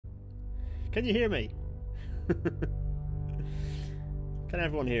Can you hear me? Can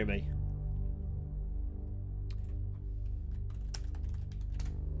everyone hear me?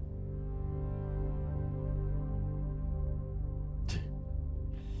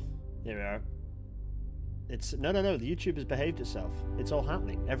 Here we are. It's no. The YouTube has behaved itself. It's all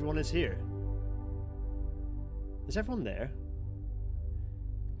happening. Everyone is here. Is everyone there?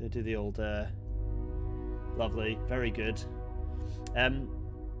 They do the old lovely, very good.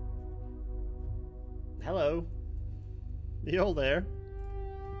 Hello. Are you all there?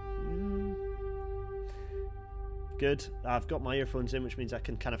 Good. I've got my earphones in, which means I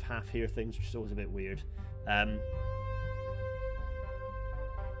can kind of half hear things, which is always a bit weird. I'm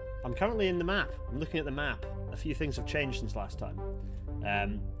currently in the map. I'm looking at the map. A few things have changed since last time.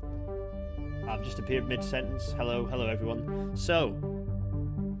 I've just appeared mid-sentence. Hello everyone. So,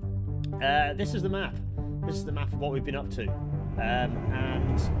 this is the map. This is the map of what we've been up to.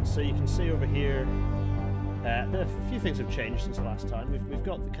 And so you can see over here, a few things have changed since last time. We've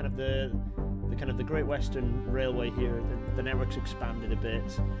got the kind of the Great Western Railway here. The network's expanded a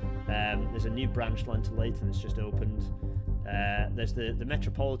bit. There's a new branch line to Leighton that's just opened. There's the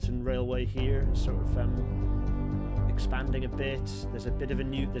Metropolitan Railway here, sort of expanding a bit. There's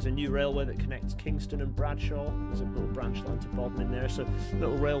a new railway that connects Kingston and Bradshaw. There's a little branch line to Bodmin in there, so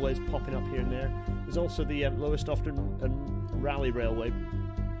little railways popping up here and there. There's also the Lowestoft and Raleigh Railway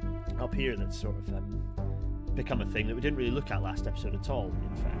up here that's sort of become a thing that we didn't really look at last episode at all,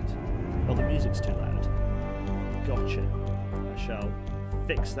 in fact. Oh, the music's too loud. Gotcha. I shall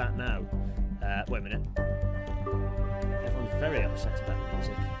fix that now. Wait a minute. Everyone's very upset about the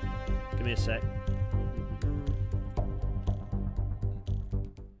music. Give me a sec.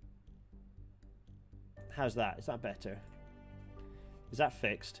 How's that? Is that better? Is that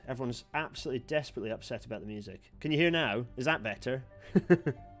fixed? Everyone's absolutely desperately upset about the music. Can you hear now? Is that better?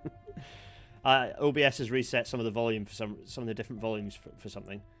 OBS has reset some of the volume for some of the different volumes for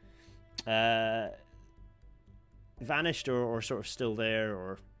something. Vanished or sort of still there,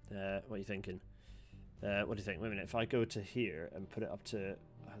 or what are you thinking? What do you think? Wait a minute. If I go to here and put it up to,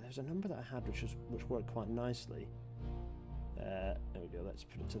 there's a number that I had which worked quite nicely. There we go. Let's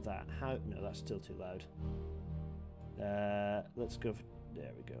put it to that. How? No, that's still too loud. Let's go.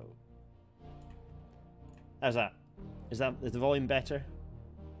 There we go. How's that? Is the volume better?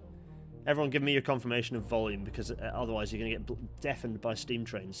 Everyone, give me your confirmation of volume, because otherwise you're going to get deafened by steam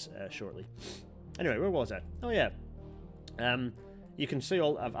trains shortly. Anyway, where was I? Oh yeah. You can see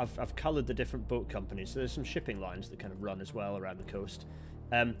I've coloured the different boat companies. So there's some shipping lines that kind of run as well around the coast.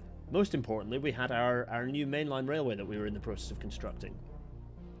 Most importantly, we had our new mainline railway that we were in the process of constructing.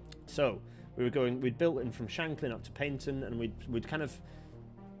 So we'd built it from Shanklin up to Paignton, and we'd kind of,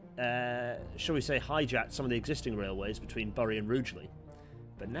 shall we say, hijacked some of the existing railways between Bury and Rugeley.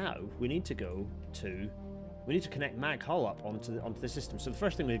 But now we need to connect Mag Hull up onto the system. So the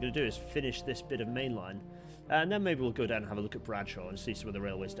first thing we're going to do is finish this bit of mainline, and then maybe we'll go down and have a look at Bradshaw and see some of the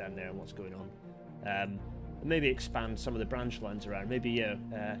railways down there and what's going on. And maybe expand some of the branch lines around. Maybe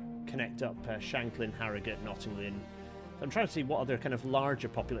connect up Shanklin, Harrogate, Nottingham. I'm trying to see what other kind of larger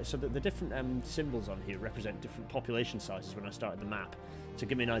populations. So that the different symbols on here represent different population sizes when I started the map, to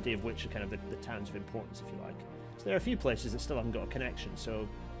give me an idea of which are kind of the towns of importance, if you like. So there are a few places that still haven't got a connection, so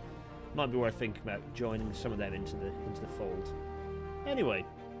it might be worth thinking about joining some of them into the fold. Anyway,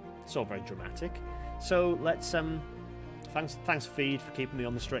 it's all very dramatic. So let's thanks Feed for keeping me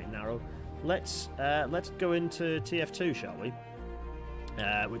on the straight and narrow. Let's go into TF2, shall we?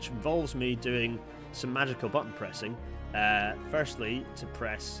 Which involves me doing some magical button pressing. Firstly, to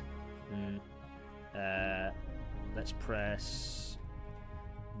press, let's press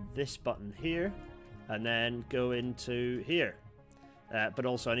this button here, and then go into here. But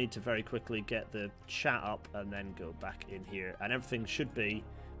also I need to very quickly get the chat up and then go back in here, and everything should be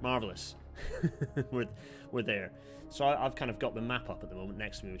marvellous. we're there. So I've kind of got the map up at the moment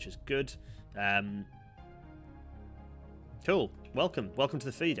next to me, which is good. Cool. Welcome to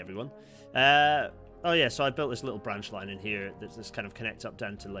the feed, everyone. Oh yeah, so I built this little branch line in here that's kind of connects up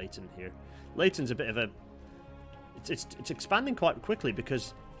down to Leighton here. Leighton's a bit of a... It's expanding quite quickly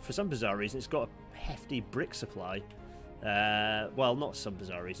because, for some bizarre reason, it's got a hefty brick supply. Well, not some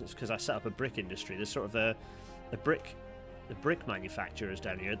bizarre reason, it's because I set up a brick industry. There's sort of the brick manufacturers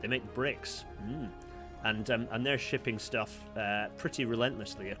down here. They make bricks. And they're shipping stuff pretty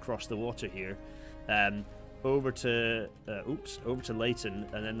relentlessly across the water here. Over to Leighton,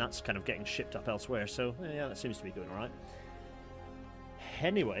 and then that's kind of getting shipped up elsewhere. So yeah, that seems to be going all right.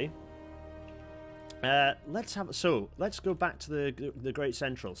 Anyway, Let's go back to the Great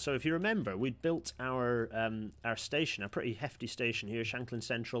Central. So if you remember, we built our station, a pretty hefty station here, Shanklin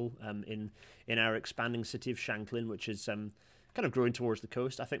Central, in our expanding city of Shanklin, which is kind of growing towards the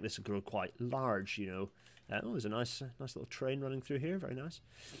coast. I think this will grow quite large, you know. Oh, there's a nice little train running through here. Very nice.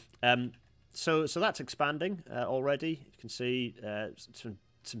 So that's expanding already. You can see some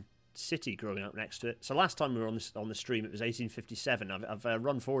city growing up next to it. So last time we were on the stream, it was 1857. I've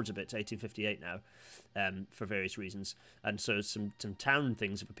run forwards a bit to 1858 now, for various reasons, and so some town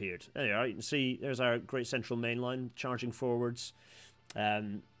things have appeared. There you are. You can see there's our Great Central Main Line charging forwards.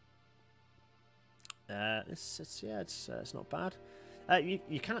 It's not bad.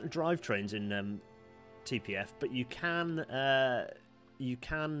 You can't drive trains in TPF, but you can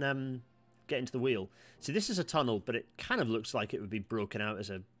get into the wheel. See, this is a tunnel, but it kind of looks like it would be broken out as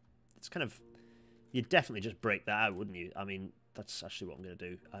a. It's kind of. You'd definitely just break that out, wouldn't you? I mean, that's actually what I'm going to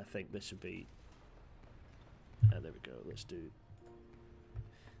do. I think this would be. There we go. Let's do.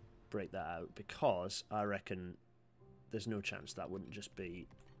 Break that out, because I reckon there's no chance that wouldn't just be.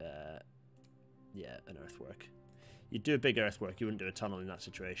 Yeah, an earthwork. You'd do a big earthwork, you wouldn't do a tunnel in that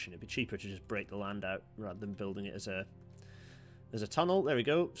situation. It'd be cheaper to just break the land out rather than building it as a tunnel. There we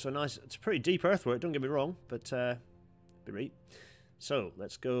go. So nice. It's a pretty deep earthwork, don't get me wrong, but be right. So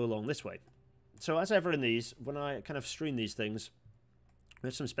let's go along this way. So as ever in these, when I kind of stream these things, we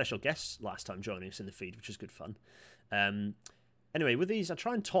had some special guests last time joining us in the feed, which is good fun. Anyway, with these, I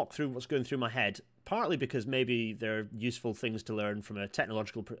try and talk through what's going through my head, partly because maybe they're useful things to learn from a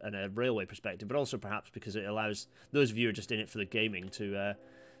technological and a railway perspective, but also perhaps because it allows those of you who are just in it for the gaming to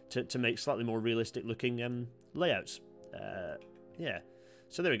make slightly more realistic looking layouts. Yeah.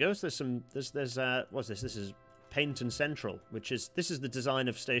 So there we go. So there's what's this? This is Paignton Central, this is the design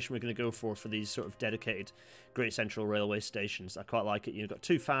of station we're going to go for these sort of dedicated Great Central Railway stations. I quite like it. You've got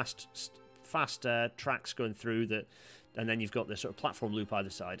two fast tracks going through that, and then you've got this sort of platform loop either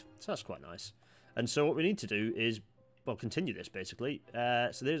side. So that's quite nice. And so what we need to do is, well, continue this basically.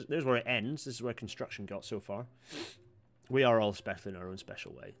 So there's where it ends. This is where construction got so far. We are all special in our own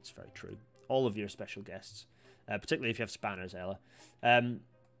special way. It's very true. All of your special guests, particularly if you have spanners, Ella.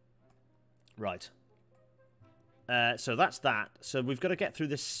 Right. So that's that. So we've got to get through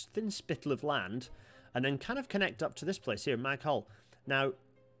this thin spittle of land and then kind of connect up to this place here, Mag Hull. Now,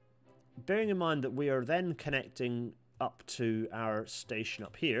 bearing in mind that we are then connecting up to our station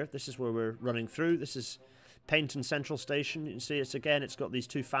up here. This is where we're running through. This is Paignton Central Station. You can see it's got these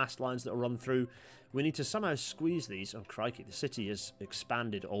two fast lines that will run through. We need to somehow squeeze these. Oh, crikey, the city has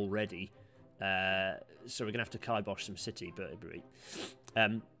expanded already. So we're going to have to kibosh some city, but it'll be right.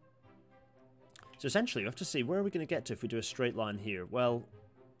 So essentially, we have to see where are we going to get to if we do a straight line here. Well,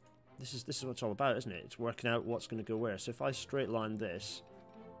 this is what it's all about, isn't it? It's working out what's going to go where. So if I straight line this,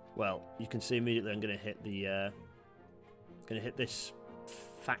 well, you can see immediately I'm going to hit the this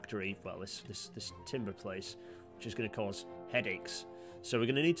factory. Well, this timber place, which is going to cause headaches. So we're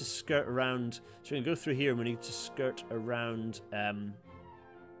going to need to skirt around. So we're going to go through here, and we need to skirt around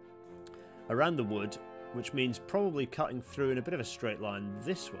around the wood, which means probably cutting through in a bit of a straight line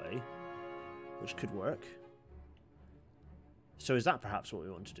this way, which could work. So is that perhaps what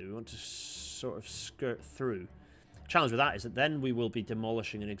we want to do? We want to sort of skirt through. Challenge with that is that then we will be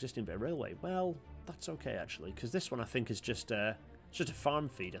demolishing an existing bit of railway. Well, that's okay actually, because this one I think is just a farm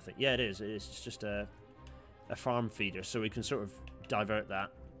feed. I think, yeah, it is. It's just a farm feeder, so we can sort of divert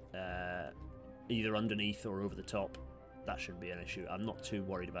that either underneath or over the top. That shouldn't be an issue. I'm not too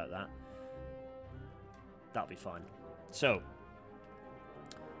worried about that. That'll be fine. So.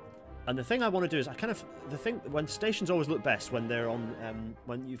 And the thing I want to do is when stations always look best when they're on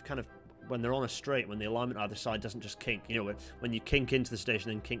when they're on a straight, when the alignment either side doesn't just kink. You know, when you kink into the station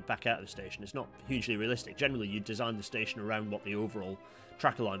and kink back out of the station, it's not hugely realistic. Generally, you design the station around what the overall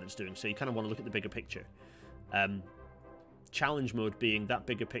track alignment's doing, so you kind of want to look at the bigger picture. Challenge mode being that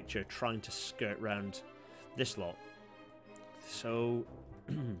bigger picture, trying to skirt round this lot. So,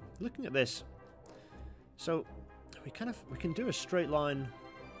 looking at this, so we can do a straight line.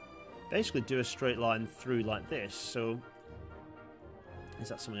 Basically do a straight line through like this. So is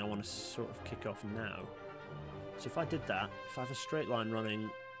that something I want to sort of kick off now? So if I did that, if I have a straight line running,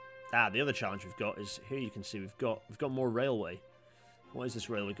 the other challenge we've got is here. You can see we've got more railway. What is this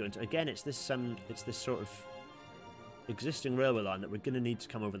railway going to? Again, it's this sort of existing railway line that we're going to need to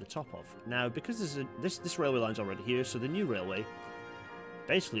come over the top of. Now, because this railway line's already here, so the new railway,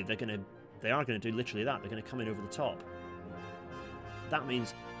 basically they are going to do literally that. They're going to come in over the top. That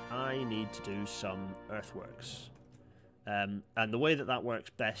means I need to do some earthworks. And the way that works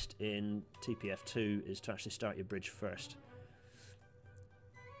best in TPF2 is to actually start your bridge first.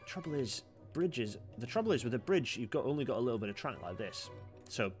 The trouble is, bridges... The trouble is, with a bridge, you've only got a little bit of track like this.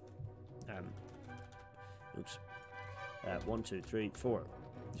 So, oops. 1, 2, 3, 4.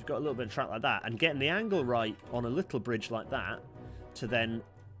 You've got a little bit of track like that, and getting the angle right on a little bridge like that to then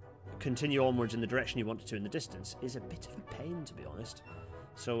continue onwards in the direction you want to in the distance is a bit of a pain, to be honest.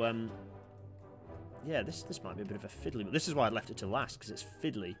 So, yeah, this might be a bit of a fiddly... This is why I left it to last, because it's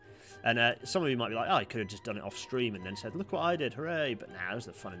fiddly. And some of you might be like, oh, I could have just done it off stream and then said, look what I did, hooray! But now, there's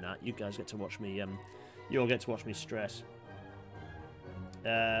the fun in that. You guys get to watch me, you all get to watch me stress.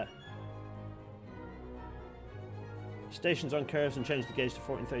 Stations on curves and change the gauge to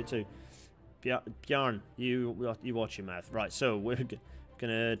 1432. Bjarn, you watch your mouth. Right, so we're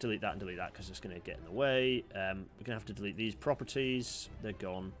gonna delete that and delete that because it's gonna get in the way. We're gonna have to delete these properties. They're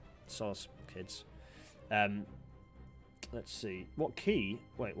gone. Sauce, kids. Let's see. What key?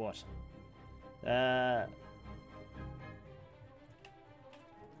 Wait, what?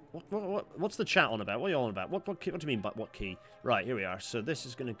 What's the chat on about? What are you on about? What do you mean by what key? Right, here we are. So this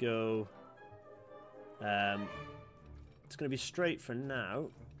is gonna go. It's going to be straight for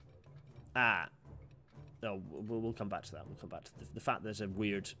now. No, we'll come back to that. We'll come back to the fact there's a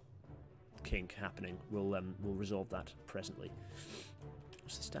weird kink happening. We'll resolve that presently.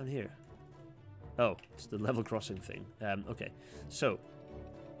 What's this down here? Oh, it's the level crossing thing. Okay, so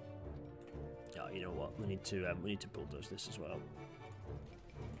you know what? We need to bulldoze this as well.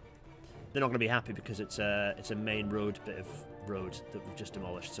 They're not going to be happy because it's a main road bit of road that we've just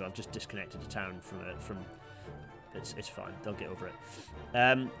demolished. So I've just disconnected the town from. It's fine. They'll get over it.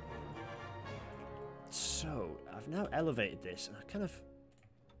 So I've now elevated this. And I kind of...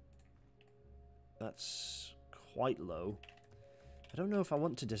 That's quite low. I don't know if I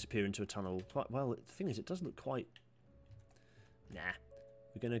want to disappear into a tunnel. Well, the thing is, it does look quite... Nah.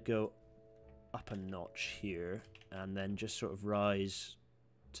 We're going to go up a notch here. And then just sort of rise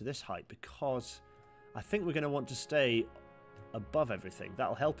to this height. Because I think we're going to want to stay above everything.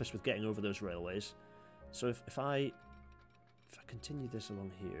 That'll help us with getting over those railways. So if I continue this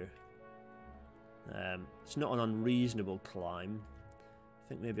along here, it's not an unreasonable climb. I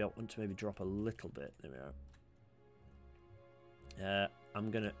think maybe I want to drop a little bit. There we are.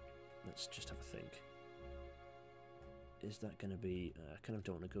 Let's just have a think. Is that gonna be? I kind of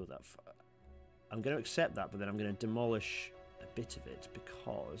don't want to go that far. I'm going to accept that, but then I'm going to demolish a bit of it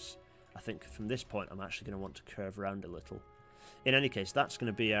because I think from this point I'm actually going to want to curve around a little. In any case, that's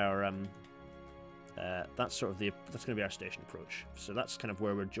going to be our that's going to be our station approach. So that's kind of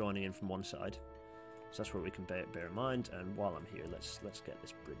where we're joining in from one side. So that's where we can bear in mind. And while I'm here, let's get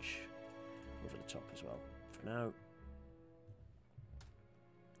this bridge over the top as well. For now,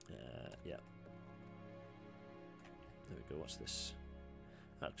 yeah. There we go. What's this?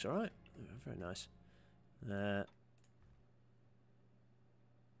 That looks all right. Very nice.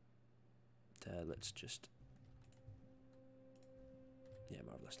 Let's just. Yeah,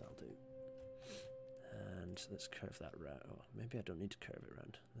 marvelous. That'll do. And let's curve that round. Oh, maybe I don't need to curve it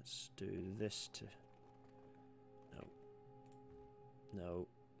round. Let's do this to... No. No.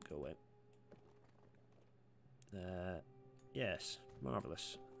 Go away. Yes.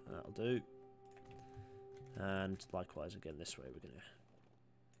 Marvellous. That'll do. And likewise again this way we're going to...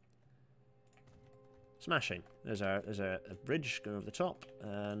 Smashing. There's a bridge going over the top.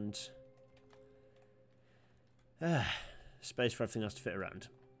 And... space for everything else to fit around.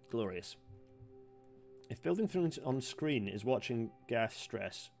 Glorious. If building things on screen is watching Garth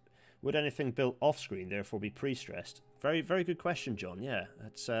stress, would anything built off screen therefore be pre-stressed? Very, very good question, John. Yeah,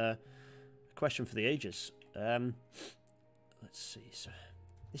 that's a question for the ages. Let's see. So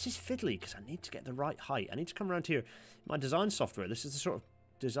this is fiddly because I need to get the right height. I need to come around here. My design software, this is the sort of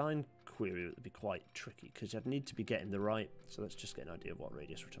design query that would be quite tricky because I'd need to be getting the right... So let's just get an idea of what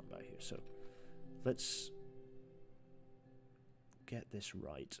radius we're talking about here. So let's get this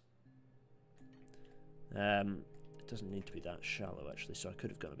right. It doesn't need to be that shallow actually, so I could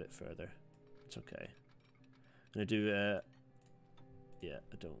have gone a bit further. It's okay. I'm gonna do yeah,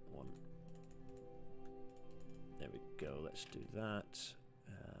 I don't want... There we go, let's do that.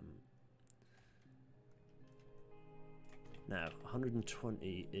 Now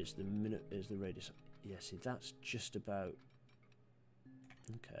 120 is the radius. Yeah, see that's just about...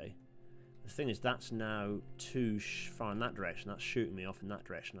 Okay. The thing is, that's now too far in that direction. That's shooting me off in that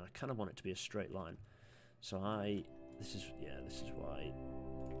direction. I kind of want it to be a straight line. So this is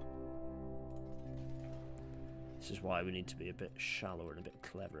why we need to be a bit shallower and a bit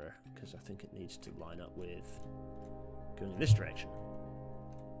cleverer, because I think it needs to line up with going in this direction.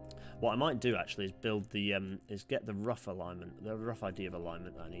 What I might do actually is build the is get the rough alignment, the rough idea of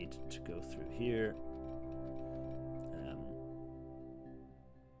alignment I need to go through here.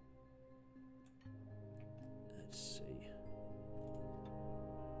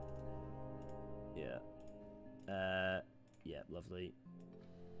 Yeah, lovely.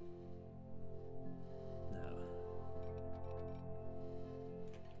 Now,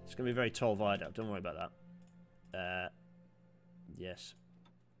 it's going to be a very tall viaduct. Don't worry about that. Yes.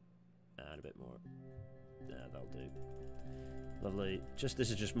 And a bit more. Yeah, that'll do. Lovely. This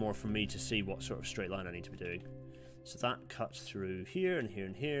is just more for me to see what sort of straight line I need to be doing. So that cuts through here and here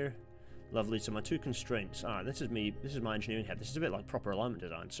and here. Lovely. So my two constraints. Alright, this is my engineering head. This is a bit like proper alignment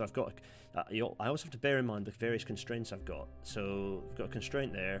design. So I've got, I also have to bear in mind the various constraints I've got. So I've got a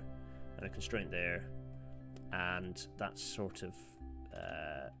constraint there, and a constraint there, and that's sort of,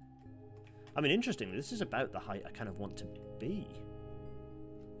 I mean, interestingly, this is about the height I kind of want to be.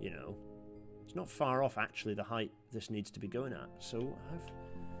 You know, it's not far off actually the height this needs to be going at. So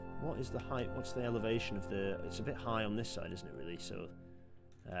what is the height? What's the elevation of the? It's a bit high on this side, isn't it? Really. So,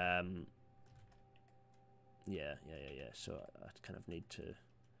 yeah. So I kind of need to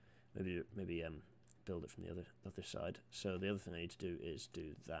maybe build it from the other side. So the other thing I need to do is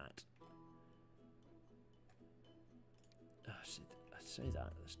do that. I say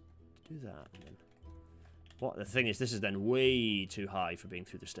that. Let's do that. And then what the thing is, this is then way too high for being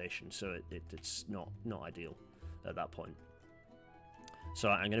through the station, so it's not ideal at that point. So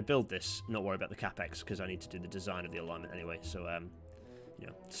I'm going to build this, not worry about the capex, because I need to do the design of the alignment anyway. So you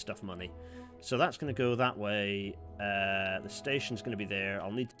know, stuff money. So that's going to go that way. The station's going to be there.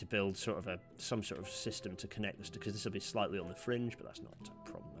 I'll need to build sort of some sort of system to connect this, because this will be slightly on the fringe, but that's not a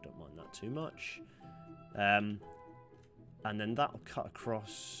problem. I don't mind that too much. And then that'll cut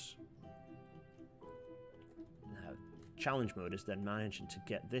across. Now, challenge mode is then managing to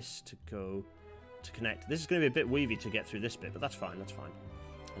get this to go to connect. This is going to be a bit weavy to get through this bit, but that's fine. That's fine.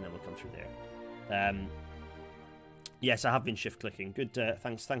 And then we'll come through there. Yes, I have been shift clicking. Good.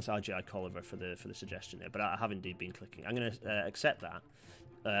 Thanks, RGI Colliver for the suggestion there. But I have indeed been clicking. I'm going to accept that.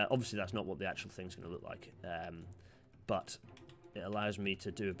 Obviously, that's not what the actual thing's going to look like. But it allows me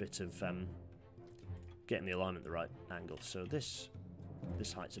to do a bit of getting the alignment the right angle. So this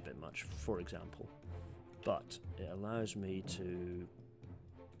height's a bit much, for example. But it allows me to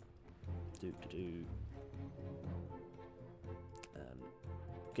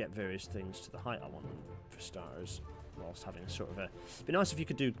get various things to the height I want them, for starters, whilst having a sort of a... It'd be nice if you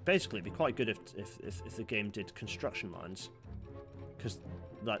could do... Basically, it'd be quite good if the game did construction lines, because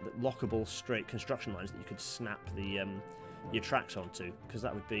like the lockable straight construction lines that you could snap the your tracks onto, because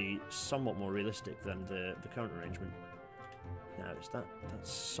that would be somewhat more realistic than the current arrangement. Now, is that's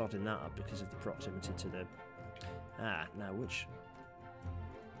sodding that up because of the proximity to the... now which...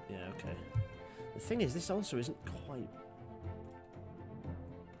 Yeah, okay. The thing is, this also isn't quite...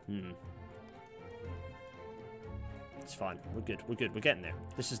 It's fine. We're good. We're good. We're getting there.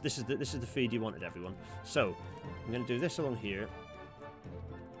 This is the feed you wanted, everyone. So I'm going to do this along here.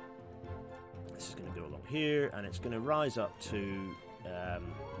 This is going to go along here, and it's going to rise up to.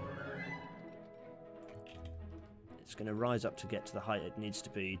 It's going to rise up to get to the height it needs to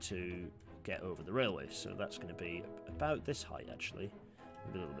be to get over the railway. So that's going to be about this height, actually,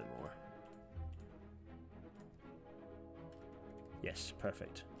 maybe a little bit more. Yes,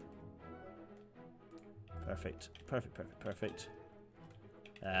 perfect. Perfect.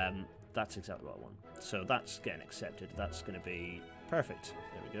 That's exactly what I want. So that's getting accepted. That's going to be perfect.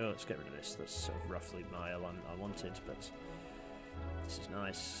 There we go. Let's get rid of this. That's sort of roughly my alignment I wanted, but this is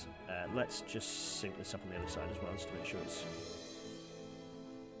nice. Let's just sync this up on the other side as well, just to make sure it's...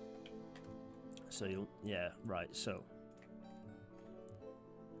 So you'll... Yeah, right, so...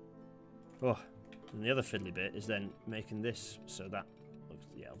 Oh, and the other fiddly bit is then making this so that...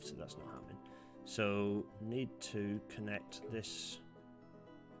 Yeah, obviously that's not happening. So, need to connect this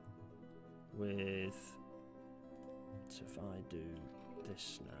with... So if I do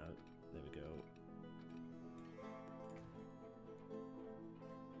this now, there we go.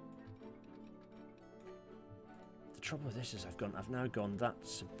 The trouble with this is I've now gone,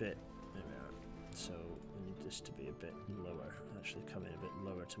 that's a bit... There we are. So, we need this to be a bit lower. Actually come in a bit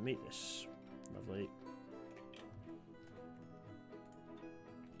lower to meet this. Lovely.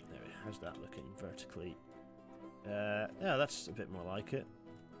 How's that looking vertically? Yeah, that's a bit more like it.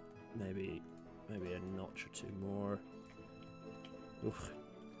 Maybe a notch or two more. Oof.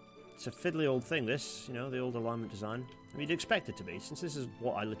 It's a fiddly old thing, this, you know, the old alignment design. I mean, you'd expect it to be, since this is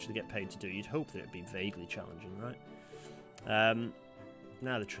what I literally get paid to do. You'd hope that it'd be vaguely challenging, right?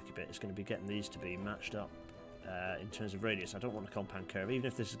 Now the tricky bit is going to be getting these to be matched up in terms of radius. I don't want a compound curve, even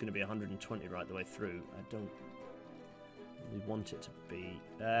if this is going to be 120 right the way through. I don't really want it to be.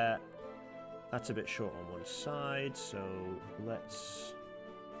 That's a bit short on one side, so let's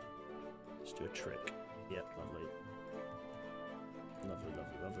do a trick. Yep, lovely.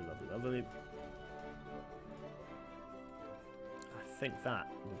 Lovely. think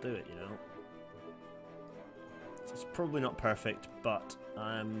that will do it, you know. It's probably not perfect, but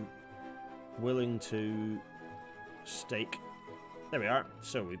I'm willing to stake. There we are.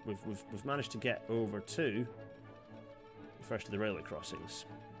 So we've managed to get over to the first of the railway crossings.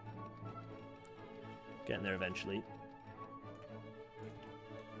 Getting there eventually.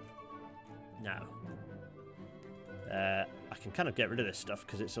 Now, I can kind of get rid of this stuff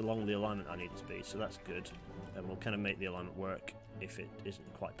because it's along the alignment I need it to be, so that's good. And we'll kind of make the alignment work if it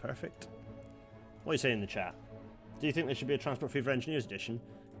isn't quite perfect. What are you saying in the chat? Do you think there should be a Transport Fever Engineers edition?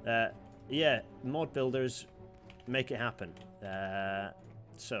 Yeah, mod builders, make it happen.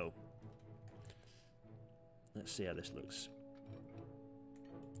 So, let's see how this looks.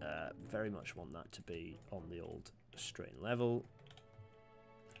 Very much want that to be on the old straight and level.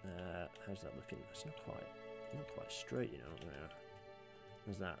 How's that looking? It's not quite straight, you know. There.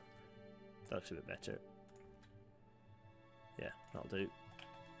 How's that? That looks a bit better. Yeah, that'll do.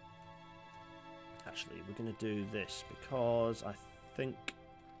 Actually, we're going to do this because I think...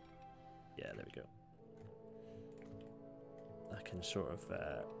 Yeah, there we go. I can sort of...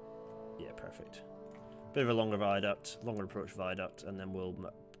 yeah, perfect. Bit of a longer viaduct, longer approach viaduct, and then we'll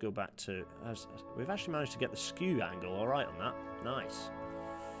go back to... we've actually managed to get the skew angle alright on that. Nice.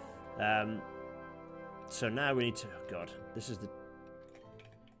 So now we need to... Oh God, this is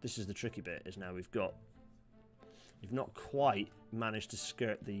the tricky bit, is now we've not quite managed to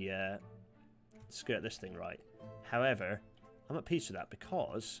skirt the... skirt this thing right. However, I'm at peace with that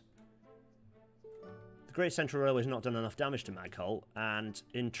because the Great Central Railway's not done enough damage to Maghull, and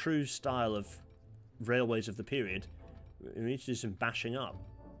in true style of railways of the period, we need to do some bashing up.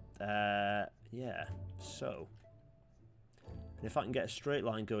 Yeah, so... And if I can get a straight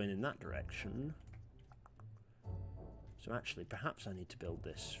line going in that direction... So actually, perhaps I need to build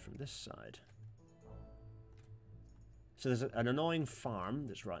this from this side. So there's an annoying farm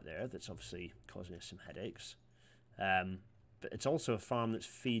that's right there that's obviously causing us some headaches. But it's also a farm that's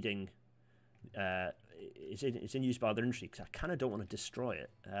feeding... it's in use by other industry, because I kind of don't want to destroy it.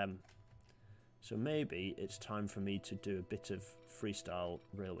 So maybe it's time for me to do a bit of freestyle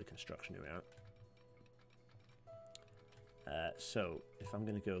railway construction here. So if I'm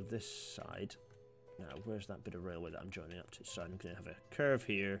going to go this side... Now, where's that bit of railway that I'm joining up to? So I'm going to have a curve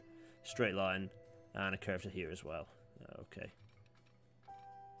here, straight line, and a curve to here as well. Okay.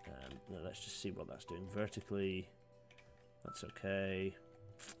 Now let's just see what that's doing vertically. That's okay.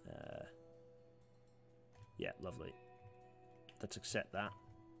 Yeah, lovely. Let's accept that.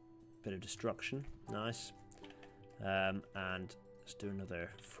 Bit of destruction. Nice. And let's do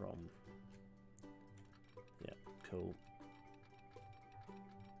another from... Yeah, cool.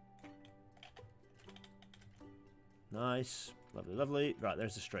 Nice. Lovely, lovely. Right,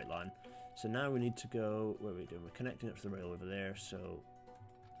 there's the straight line. So now we need to go... Where are we doing? We're connecting up to the rail over there, so...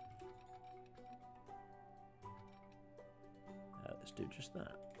 let's do just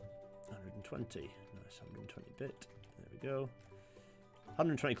that. 120. Nice, 120 bit. There we go.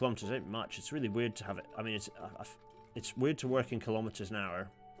 120 kilometers ain't much. It's really weird to have it... I mean, it's weird to work in kilometers an hour,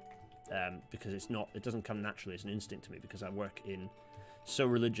 because it's not... It doesn't come naturally as an instinct to me, because I work in... so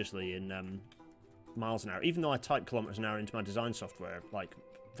religiously in... miles an hour. Even though I type kilometers an hour into my design software, like,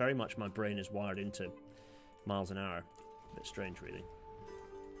 very much my brain is wired into miles an hour. A bit strange, really.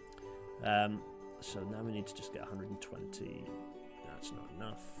 So now we need to just get 120. That's not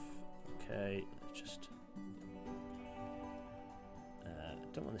enough. Okay, let's just...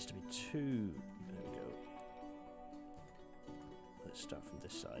 don't want this to be too... There we go. Let's start from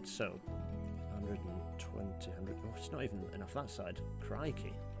this side. So, 120, 100... Oh, it's not even enough that side.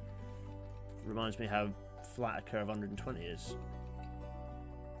 Crikey. Reminds me how flat a curve 120 is.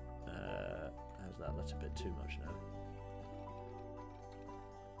 How's that? That's a bit too much now.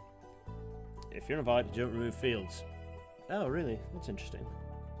 If you're invited, you don't remove fields. Oh, really? That's interesting.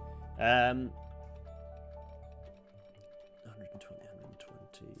 120,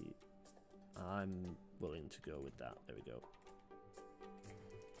 120. I'm willing to go with that. There we go.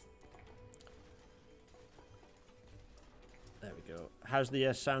 There we go. How's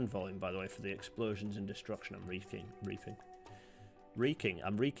the sound volume, by the way, for the explosions and destruction I'm wreaking?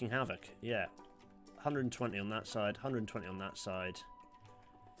 I'm wreaking havoc, yeah. 120 on that side, 120 on that side.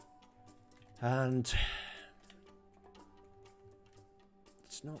 And...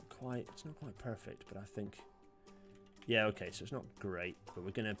 It's not quite perfect, but I think... Yeah, okay, so it's not great, but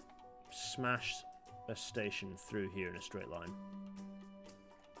we're going to smash a station through here in a straight line.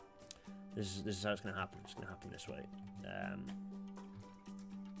 This is how it's going to happen. It's going to happen this way.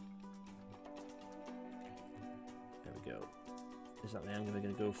 There we go. Is that the angle we're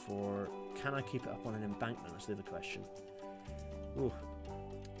going to go for? Can I keep it up on an embankment? That's the other question. Ooh.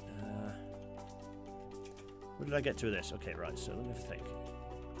 What did I get to with this? Okay, right, so let me think.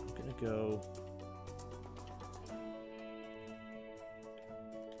 I'm gonna go...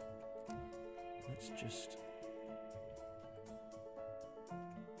 Let's just...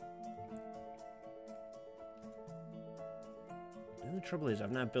 And the trouble is,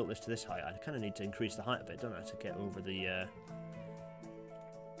 I've now built this to this height. I kind of need to increase the height a bit, don't I, to get over the... Yeah,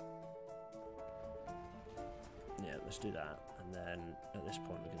 let's do that. And then, at this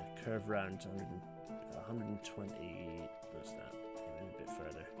point, we're going to curve around to 120... What's that? Maybe a bit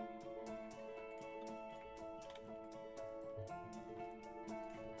further.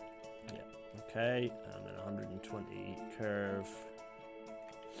 Yeah, okay. And then 120 curve...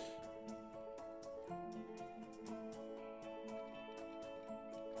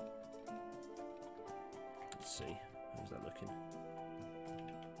 Let's see, how's that looking?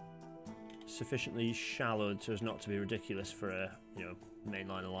 Sufficiently shallow so as not to be ridiculous for a, you know,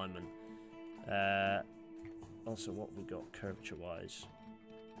 mainline alignment. Also, what we got curvature-wise?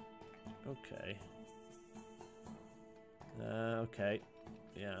 Okay. Okay.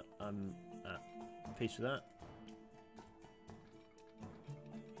 Yeah, I'm at peace with that.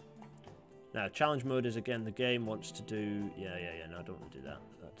 Now, challenge mode is again the game wants to do. Yeah. No, I don't want to do that.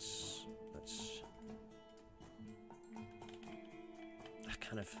 That's.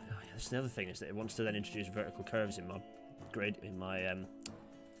 Kind of, that's the other thing, is that it wants to then introduce vertical curves in my grade, in my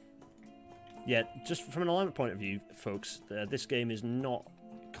yeah, just from an alignment point of view, folks, this game is not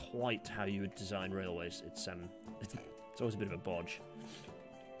quite how you would design railways. It's always a bit of a bodge.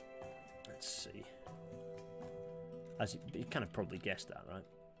 Let's see, as you kind of probably guessed that, right?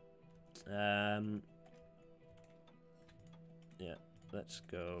 Yeah, let's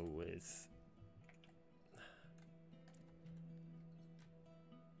go with...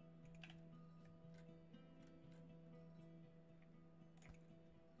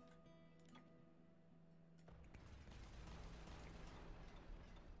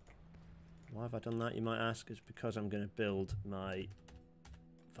 Why have I done that, you might ask? It's because I'm going to build my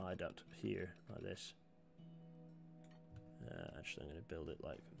viaduct here, like this. Actually, I'm going to build it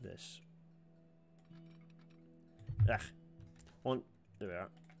like this. There we are.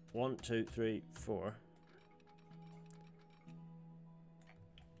 1, 2, 3, 4.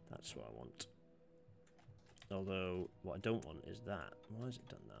 That's what I want. Although, what I don't want is that. Why has it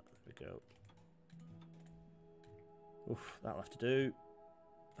done that? There we go. Oof, that'll have to do.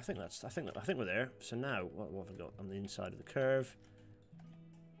 I think we're there. So now, what have I got on the inside of the curve?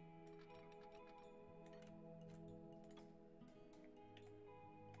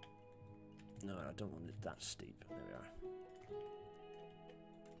 No, I don't want it that steep. There we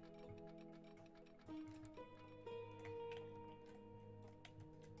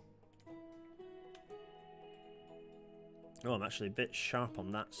are. Oh, I'm actually a bit sharp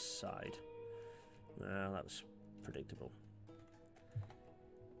on that side. Well, that was predictable.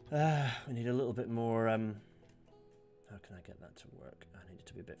 We need a little bit more, how can I get that to work? I need it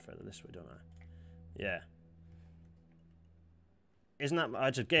to be a bit further this way, don't I? Yeah. Isn't that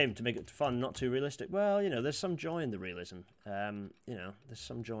it's a game to make it fun, not too realistic? Well, you know, there's some joy in the realism. You know, there's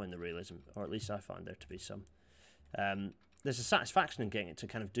some joy in the realism, or at least I find there to be some. There's a satisfaction in getting it to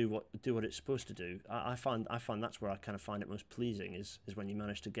kind of do what it's supposed to do. I find that's where I kind of find it most pleasing is when you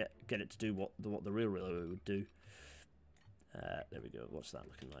manage to get it to do what the real railway would do. There we go. What's that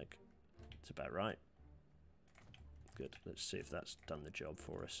looking like? It's about right. Good. Let's see if that's done the job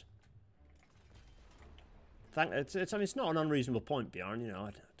for us. I mean, it's not an unreasonable point, Bjorn. You know,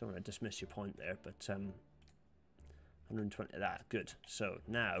 I don't want to dismiss your point there, but 120. That good. So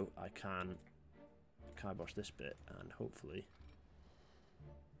now I can kibosh this bit, and hopefully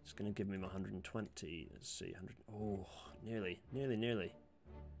it's going to give me my 120. Let's see, 100. Oh, nearly.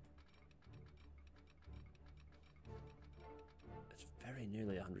 Very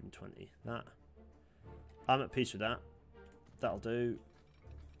nearly 120. That I'm at peace with that. That'll do.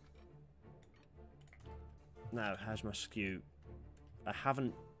 Now, how's my skew? I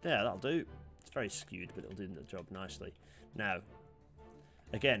haven't. Yeah, that'll do. It's very skewed, but it'll do the job nicely. Now,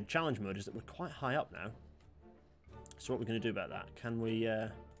 again, challenge mode is that we're quite high up now. So what we're going to do about that? Can we?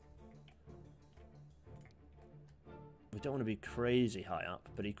 We don't want to be crazy high up,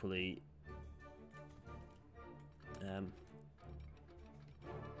 but equally.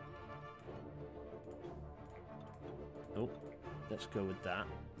 Oh, let's go with that.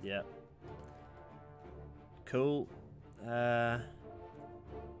 Yeah. Cool.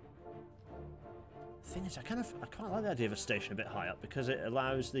 Thing is, I quite like the idea of a station a bit high up because it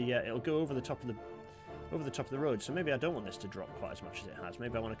allows the it'll go over the top of the road. So maybe I don't want this to drop quite as much as it has.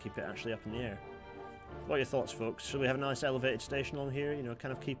 Maybe I want to keep it actually up in the air. What are your thoughts, folks? Should we have a nice elevated station along here? You know,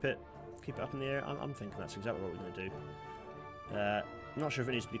 kind of keep it up in the air. I'm thinking that's exactly what we're going to do. I'm not sure if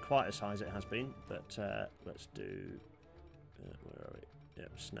it needs to be quite as high as it has been, but let's do. Where are we?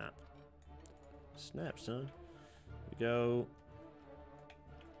 Yep, snap. Snap, son. Here we go.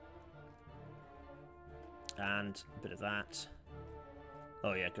 And a bit of that.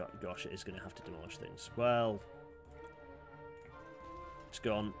 Oh yeah, gosh, it is going to have to demolish things. Well, it's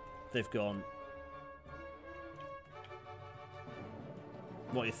gone. They've gone.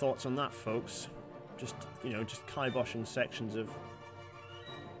 What are your thoughts on that, folks? Just, you know, just kiboshing sections of...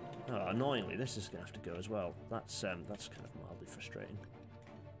 Oh, annoyingly, this is going to have to go as well. That's kind of mildly frustrating.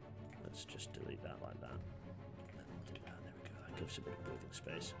 Let's just delete that like that. Do that, there we go. That gives a bit of breathing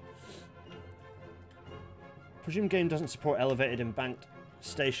space. Presume game doesn't support elevated embanked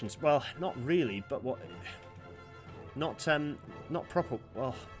stations. Well, not really, but what... Not proper...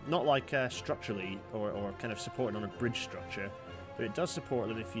 Well, not like structurally or kind of supported on a bridge structure. But it does support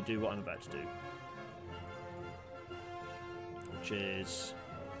them if you do what I'm about to do. Which is...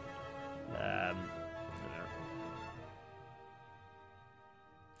 there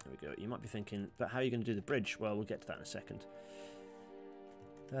we go. You might be thinking, but how are you going to do the bridge? Well, we'll get to that in a second.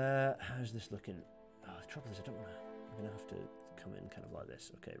 How's this looking? Oh, the trouble is I don't want to... I'm going to have to come in kind of like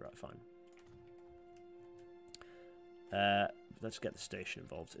this. Okay, right, fine. Let's get the station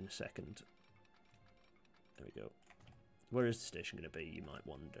involved in a second. There we go. Where is the station going to be, you might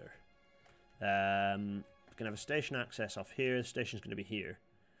wonder? We're going to have a station access off here. The station's going to be here.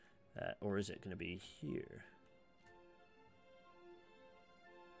 Or is it going to be here?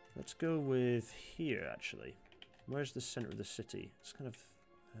 Let's go with here, actually. Where's the centre of the city? It's kind of...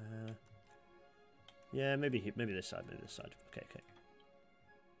 yeah, maybe this side, maybe this side. Okay, okay.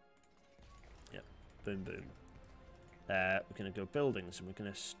 Yep, boom, boom. We're going to go buildings, and we're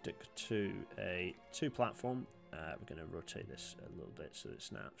going to stick to a 2-platform. We're going to rotate this a little bit so it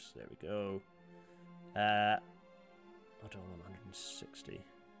snaps. There we go. I don't want 160.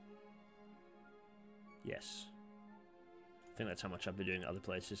 Yes. I think that's how much I've been doing at other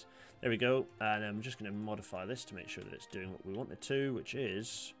places. There we go. And I'm just going to modify this to make sure that it's doing what we want it to, which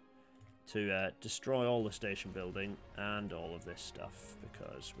is to destroy all the station building and all of this stuff,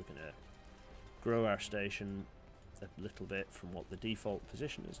 because we're going to grow our station a little bit from what the default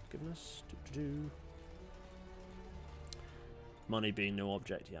position has given us. Money being no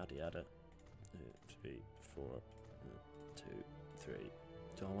object, yada yada. 3, 4, 2, 3.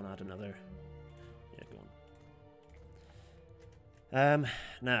 Do I want to add another? Yeah, go on.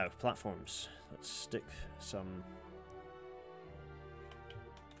 Now, platforms. Let's stick some...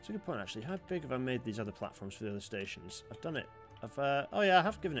 It's a good point, actually. How big have I made these other platforms for the other stations? I've done it. Oh yeah, I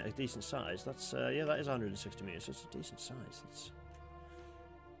have given it a decent size. That's yeah, that is 160 meters, so it's a decent size. That's...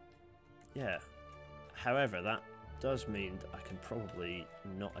 Yeah. However, that does mean that I can probably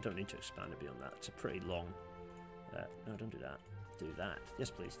not... I don't need to expand it beyond that. It's a pretty long... no, don't do that. Do that. Yes,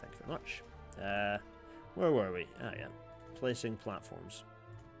 please. Thank you very much. Where were we? Ah, yeah. Placing platforms.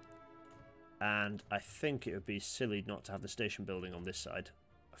 And I think it would be silly not to have the station building on this side,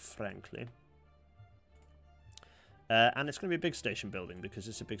 frankly. And it's going to be a big station building because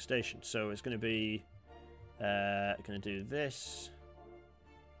it's a big station. So it's going to be... going to do this.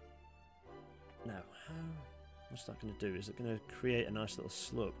 Now, how... What's that going to do? Is it going to create a nice little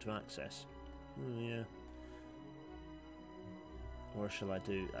slope to access? Yeah. Or shall I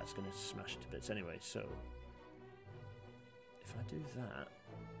do... That's going to smash it to bits anyway, so... If I do that...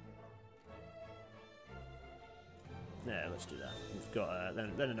 Yeah, let's do that. We've got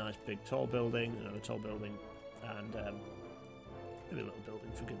then a nice big tall building, another tall building, and maybe a little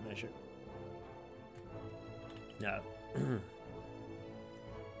building for good measure. Now,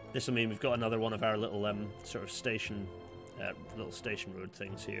 this will mean we've got another one of our little sort of station, little station road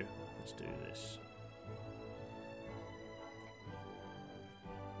things here. Let's do this.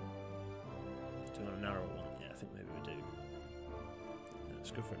 Do you want a narrow one? Yeah, I think maybe we do. Yeah,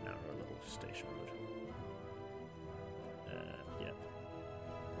 let's go for a narrow little station road. Yep.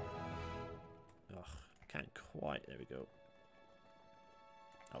 Ugh, can't quite. There we go.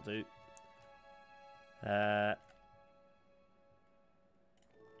 I'll do.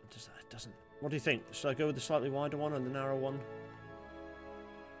 It doesn't. What do you think? Should I go with the slightly wider one and the narrow one?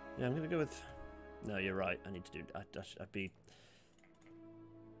 Yeah, I'm going to go with... No, you're right. I need to do... I'd be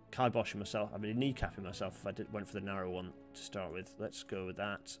kiboshing myself. I'd be kneecapping myself if I went for the narrow one to start with. Let's go with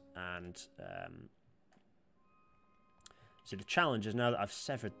that. And... So the challenge is now that I've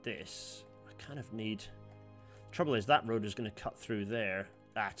severed this, I kind of need... The trouble is that road is going to cut through there.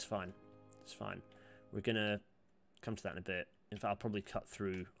 Ah, it's fine. It's fine. We're going to come to that in a bit. In fact, I'll probably cut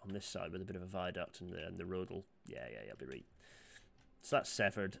through on this side with a bit of a viaduct, and the road will... Yeah, I'll be right. So that's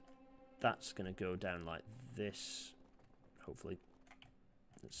severed. That's going to go down like this, hopefully.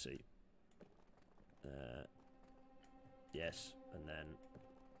 Let's see. Yes, and then...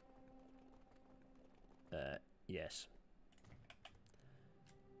 yes.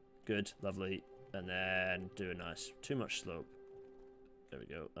 Good, lovely. And then do a nice... Too much slope. There we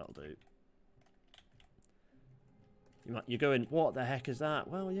go, that'll do. You're going, what the heck is that?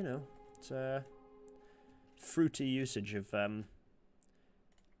 Well, you know, it's fruity usage of the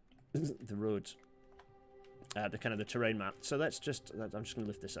roads, the kind of the terrain map. So let's just, I'm just going to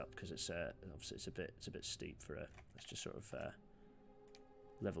lift this up because it's obviously it's a bit steep for a. Let's just sort of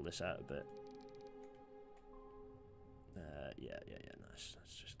level this out a bit. Yeah, nice.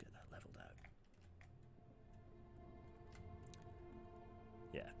 Let's just get that leveled out.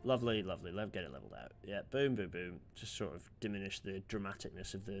 Yeah, lovely. Let's get it leveled out. Yeah, boom. Just sort of diminish the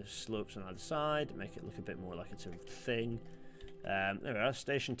dramaticness of the slopes on either side. Make it look a bit more like it's a thing. There we are.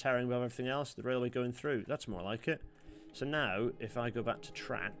 Station towering above everything else. The railway going through. That's more like it. So now, if I go back to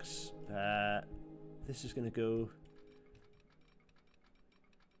tracks, this is going to go...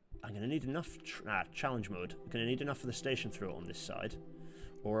 I'm going to need enough... challenge mode. I'm going to need enough for the station through on this side.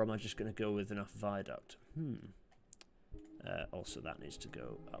 Or am I just going to go with enough viaduct? Also, that needs to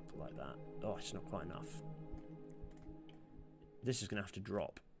go up like that. Oh, it's not quite enough. This is going to have to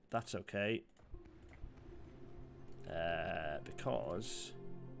drop. That's okay. Because...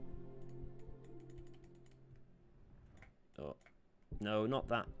 Oh, no, not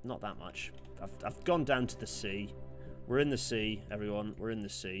that much. I've gone down to the sea. We're in the sea, everyone. We're in the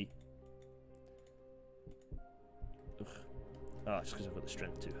sea. Ugh. Oh, it's because I've got the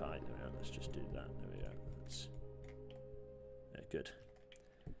strength too high. There we are. Let's just do that. There we go. That's... good.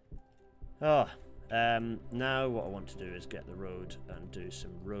 Now what I want to do is get the road and do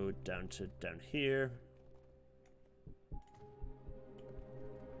some road down here.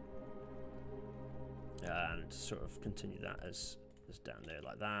 And sort of continue that as down there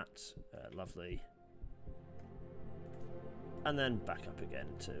like that. Lovely. And then back up again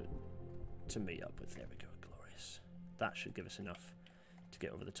to meet up with, there we go, glorious. That should give us enough to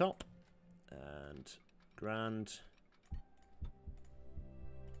get over the top. And grand.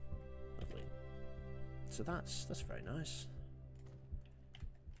 Lovely. So that's very nice.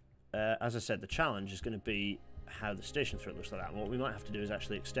 As I said, the challenge is going to be how the station through looks like that. And what we might have to do is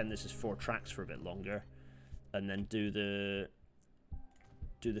actually extend this as 4 tracks for a bit longer, and then do the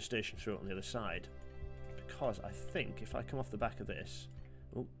station through on the other side. Because I think if I come off the back of this,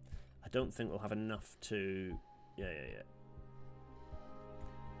 oh, I don't think we'll have enough to. Yeah.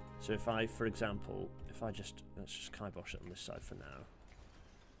 So if I, for example, let's just kibosh it on this side for now,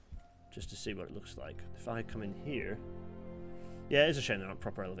 just to see what it looks like. If I come in here. Yeah, it's a shame they're not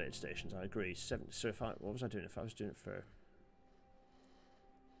proper elevated stations, I agree. So if what was I doing? If I was doing it for...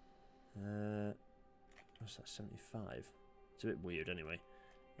 what's that, 75? It's a bit weird anyway.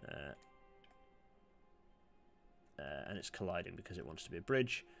 And it's colliding because it wants to be a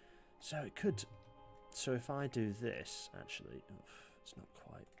bridge. So it could... So if I do this, actually... Oof, it's not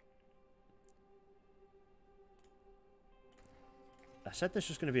quite... I said this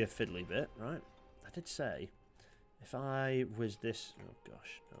was going to be a fiddly bit, right? I did say... If I whiz this... Oh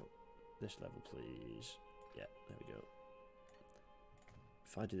gosh, no. This level, please. Yeah, there we go.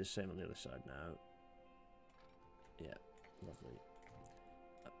 If I do the same on the other side now... Yeah, lovely.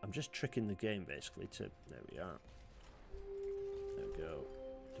 I'm just tricking the game, basically, to... There we are. There we go.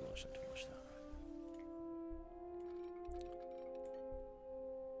 Demolish that.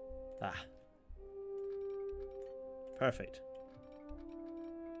 Ah. Perfect.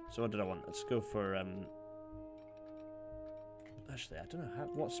 So what did I want? Let's go for... Actually, I don't know how.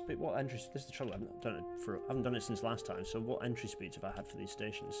 What entry? This is the trouble. I haven't done it since last time. So, what entry speeds have I had for these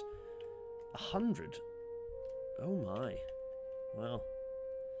stations? 100. Oh my! Well,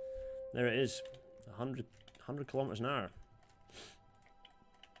 there it is. 100 kilometers an hour.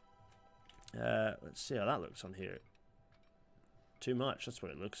 Let's see how that looks on here. Too much. That's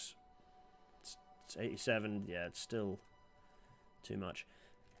what it looks. It's 87. Yeah, it's still too much.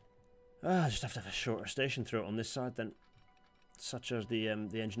 I just have to have a shorter station through it on this side then. Such as the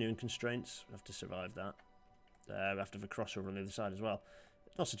engineering constraints, we have to survive that. We have to have a crossover on the other side as well.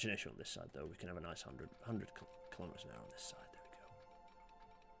 Not such an issue on this side though. We can have a nice 100 kilometers an hour on this side. There we go.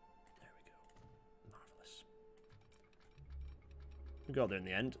 There we go. Marvelous. We got there in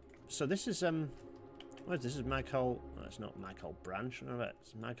the end. So this is what is this? This is Maghole. No, it's not Maghole Branch. No,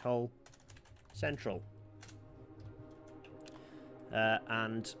 it's Maghole Central.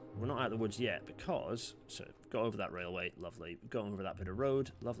 And we're not out of the woods yet because... So, got over that railway, lovely. Got over that bit of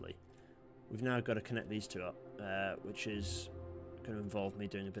road, lovely. We've now got to connect these two up, which is going to involve me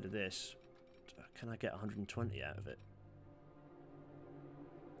doing a bit of this. Can I get 120 out of it?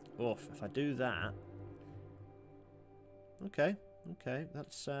 Oof, if I do that... Okay,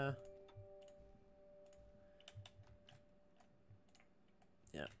 that's...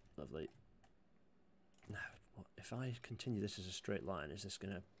 Yeah, lovely. Now, if I continue this as a straight line, is it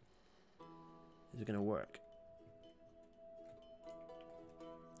gonna work?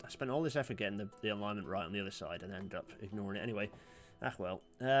 I spent all this effort getting the alignment right on the other side and ended up ignoring it anyway. Ah well.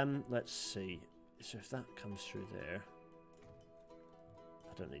 Let's see. So if that comes through there,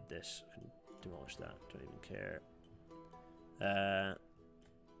 I don't need this. I can demolish that. Don't even care.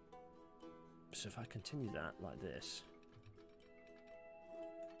 So if I continue that like this.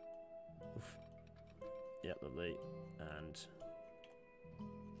 Oof. Yeah, lovely. And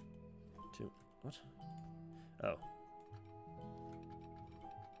two. What? Oh.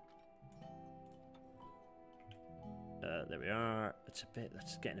 There we are. It's a bit.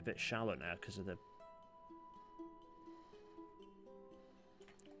 That's getting a bit shallow now because of the.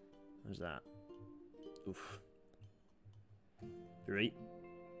 What's that? Oof. 3.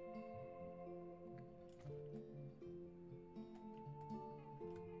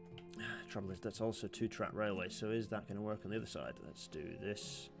 Trouble is, that's also 2-track railway. So is that going to work on the other side? Let's do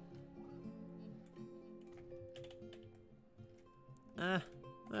this.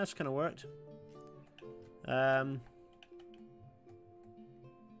 That's kind of worked.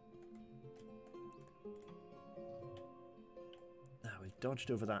 We've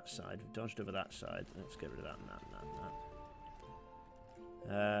dodged over that side. We've dodged over that side. Let's get rid of that and that and that and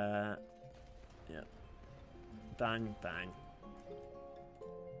that. Yeah. Bang, bang.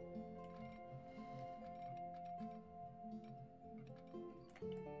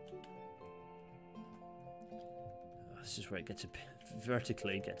 This is where it gets a bit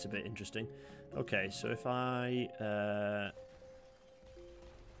vertically gets a bit interesting. Okay, so if I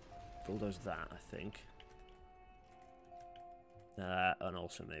bulldoze that, I think, and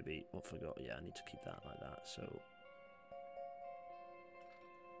also maybe I forgot. Yeah, I need to keep that like that. So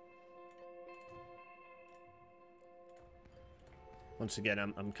once again,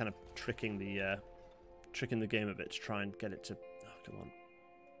 I'm kind of tricking the game a bit to try and get it to. Oh, come on.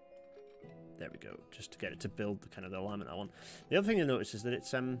 There we go, just to get it to build the kind of the alignment I want. The other thing you'll notice is that it's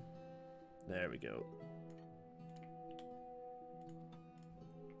there we go.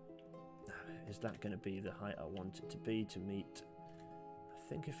 Is that going to be the height I want it to be to meet? I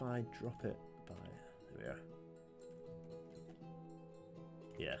think if I drop it by there we are.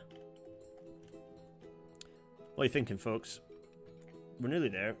 Yeah. What are you thinking, folks? We're nearly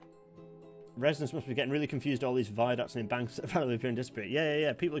there. Residents must be getting really confused. All these viaducts and embankments that apparently appear and disappear.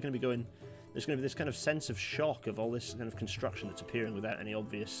 Yeah. People are going to be going. There's going to be this kind of sense of shock of all this kind of construction that's appearing without any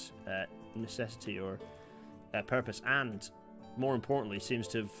obvious necessity or purpose, and more importantly, seems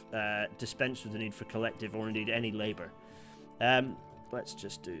to have dispensed with the need for collective or indeed any labour. Let's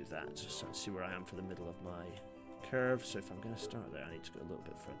just do that, just so I see where I am for the middle of my curve. So if I'm going to start there, I need to go a little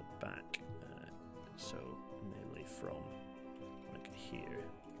bit further back. So mainly from like here.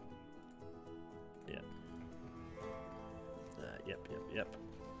 Yeah. Yep.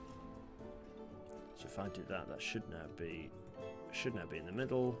 So if I do that, that should now be in the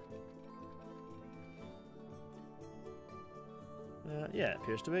middle. Yeah,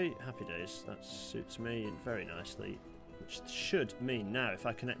 appears to be. Happy days. That suits me very nicely. Which should mean now, if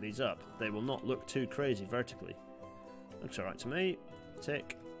I connect these up, they will not look too crazy vertically. Looks alright to me.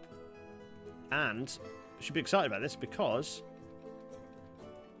 Tick. And I should be excited about this because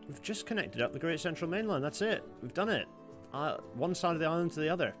we've just connected up the Great Central Main Line. That's it. We've done it. One side of the island to the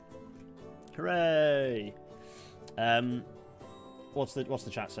other. Hooray! What's the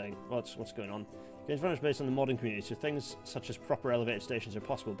chat saying? What's going on? It's very much based on the modding community, so things such as proper elevated stations are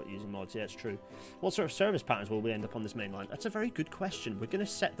possible, but using mods, yeah, it's true. What sort of service patterns will we end up on this main line? That's a very good question. We're going to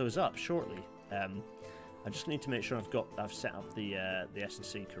set those up shortly. I just need to make sure I've set up the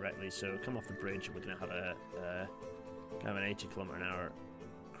S&C correctly. So come off the bridge, and we're going to have kind of an 80 km/h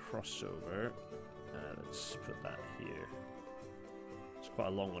crossover. Let's put that here. It's quite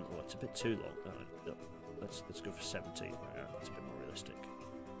a long one. Oh, it's a bit too long. No, let's go for 70. That's a bit more realistic.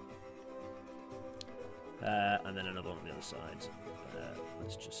 And then another one on the other side.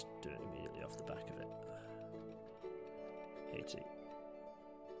 Let's just do it immediately off the back of it. 80.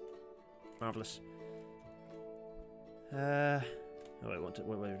 Marvellous. Oh wait, wait, did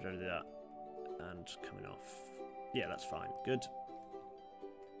I do that? And coming off. Yeah, that's fine. Good.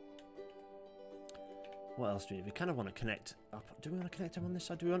 What else do we need? We kind of want to connect up. Do we want to connect up on this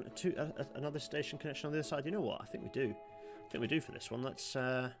side? Do we want another station connection on the other side? You know what? I think we do. I think we do for this one. Let's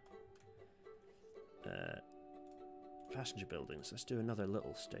passenger buildings. Let's do another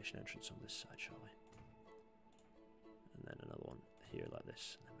little station entrance on this side, shall we? And then another one here like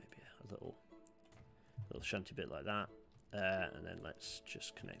this. And then maybe a little shanty bit like that. And then let's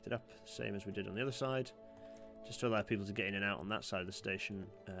just connect it up, same as we did on the other side, just to allow people to get in and out on that side of the station.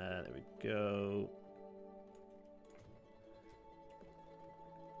 There we go.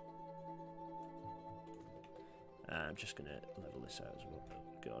 I'm just going to level this out as well.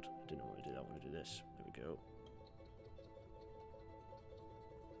 Oh God, I didn't want to do that. I want to do this. There we go.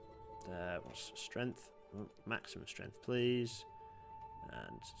 What's strength? Oh, maximum strength, please.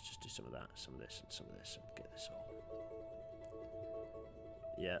 And let's just do some of that, some of this, and some of this, and get this all.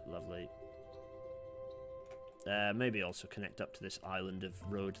 Yeah, lovely. Maybe also connect up to this island of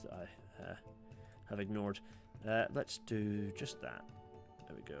road that I have ignored. Let's do just that.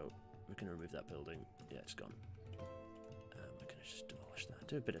 There we go. We can remove that building. Yeah, it's gone. We're going to just demolish that.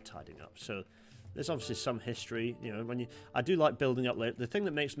 Do a bit of tidying up. So there's obviously some history. You know, I do like building up later. The thing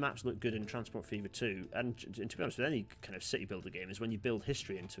that makes maps look good in Transport Fever 2, and to be honest with any kind of city builder game, is when you build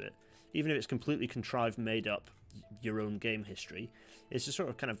history into it. Even if it's completely contrived, made up, your own game history, is to sort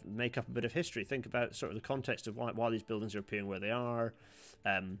of kind of make up a bit of history. Think about sort of the context of why these buildings are appearing where they are.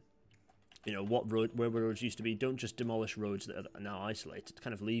 You know, where roads used to be. Don't just demolish roads that are now isolated.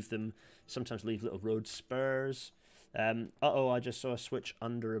 Kind of leave them. Sometimes leave little road spurs. Uh-oh, I just saw a switch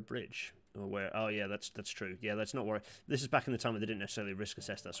under a bridge. Or where? Oh yeah, that's true. Yeah, let's not worry. This is back in the time where they didn't necessarily risk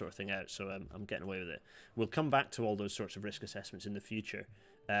assess that sort of thing out. So I'm getting away with it. We'll come back to all those sorts of risk assessments in the future.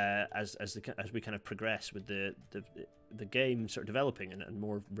 As we kind of progress with the game sort of developing and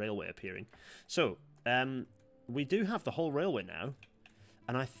more railway appearing. So we do have the whole railway now,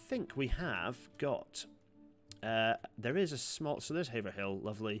 and I think we have got there is a small, so there's Haverhill,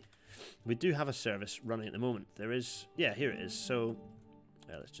 lovely. We do have a service running at the moment. There is, yeah, here it is. So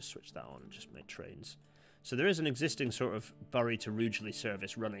let's just switch that on and just make trains. So there is an existing sort of Bury to Rugeley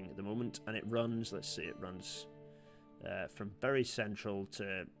service running at the moment, and it runs, let's see, it runs from Bury Central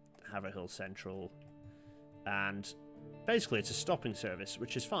to Haverhill Central, and basically it's a stopping service,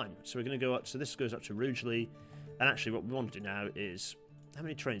 which is fine. So we're going to go up, so this goes up to Rugeley, and actually what we want to do now is, how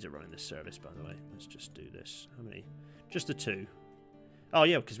many trains are running this service, by the way? Let's just do this. How many? Just the 2. Oh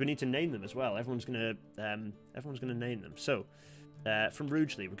yeah, because we need to name them as well. Everyone's going to name them. So from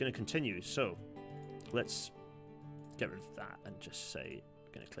Rugeley, we're going to continue. So let's get rid of that and just say,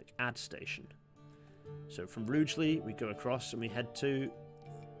 we're going to click Add Station. So from Rugeley, we go across and we head to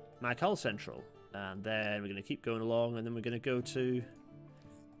Maghull Central. And then we're going to keep going along, and then we're going to go to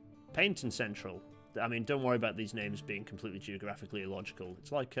Paignton Central. I mean, don't worry about these names being completely geographically illogical.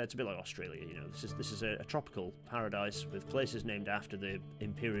 It's like it's a bit like Australia, you know. This is a tropical paradise with places named after the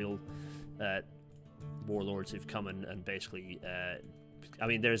imperial warlords who've come and basically. I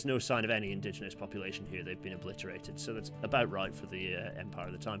mean, there's no sign of any indigenous population here. They've been obliterated, so that's about right for the empire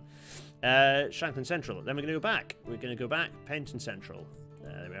of the time. Shanklin Central. Then we're going to go back. We're going to go back. Paignton Central.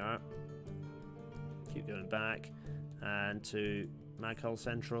 There we are. Keep going back, and to Maghull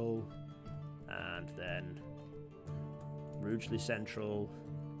Central. And then Rugeley Central,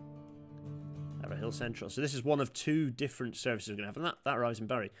 Haverhill Central. So this is one of 2 different services we're going to have, and that arrives in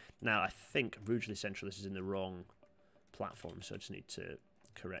Bury. Now, I think Rugeley Central, this is in the wrong platform, so I just need to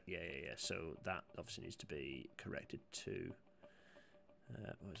correct. Yeah. So that obviously needs to be corrected to.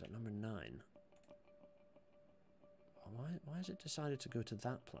 What is that? Number 9. Why has it decided to go to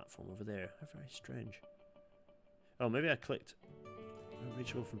that platform over there? How very strange. Oh, maybe I clicked.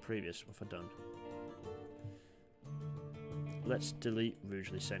 Reachable from previous. What have I done? Let's delete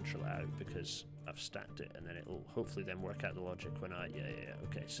Rugeley Central out because I've stacked it, and then it'll hopefully then work out the logic when I. Yeah.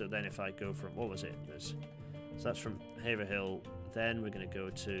 Okay, so then if I go from, what was it? So that's from Haverhill. Then we're going to go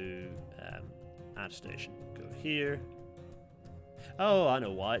to Add Station. Go here. Oh, I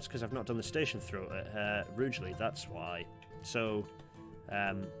know why. It's because I've not done the station throw at Rugeley. That's why. So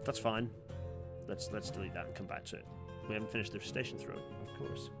that's fine. Let's delete that and come back to it. We haven't finished the station throw, of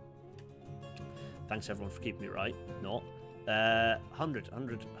course. Thanks everyone for keeping me right. Not. 100.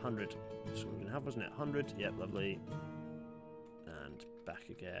 That's what we're going to have, wasn't it? 100. Yep, lovely. And back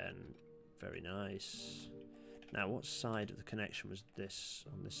again. Very nice. Now, what side of the connection was this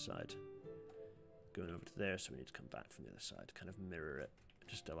on this side? Going over to there, so we need to come back from the other side to kind of mirror it.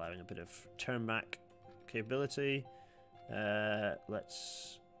 Just allowing a bit of turn back capability.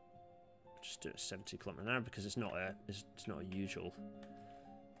 Let's just do it 70 km an hour because it's not a usual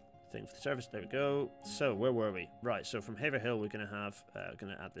thing for the service. There we go. So where were we? Right. So from Haverhill, we're going to have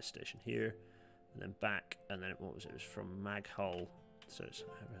going to add this station here. and then back, and then what was it? It was from Maghull, so it's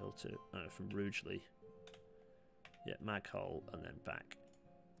Haverhill to from Rugeley. Yeah, Maghull, and then back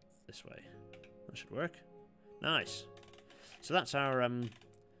this way. That should work. Nice. So that's our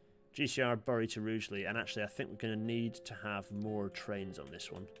GCR Bury to Rugeley, and actually I think we're going to need to have more trains on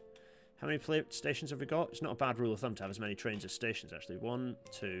this one. How many stations have we got? It's not a bad rule of thumb to have as many trains as stations, actually. 1,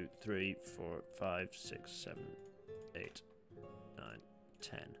 2, 3, 4, 5, 6, 7, 8, 9,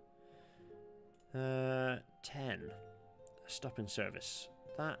 10. 10. Stopping service.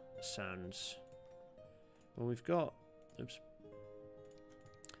 That sounds... Well, we've got... Oops.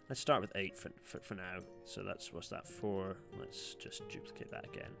 Let's start with 8 for now. So that's... What's that? 4. Let's just duplicate that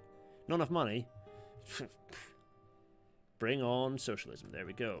again. Not enough money. Bring on socialism. There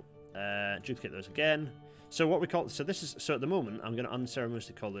we go. Duplicate those again. So what we call... So this is... So at the moment, I'm going to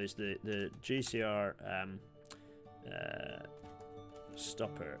unceremoniously call these the GCR...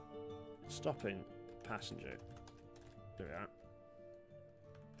 Stopping passenger. There we are.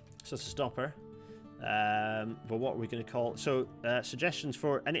 So it's a stopper. But what are we going to call... So, suggestions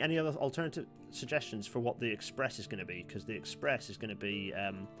for... Any other alternative suggestions for what the express is going to be? Because the express is going to be...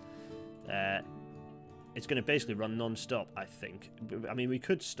 it's going to basically run non-stop, I think. I mean, we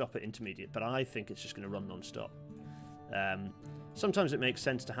could stop at intermediate, but I think it's just going to run non-stop. Sometimes it makes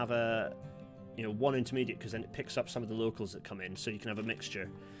sense to have a... one intermediate, because then it picks up some of the locals that come in, so you can have a mixture.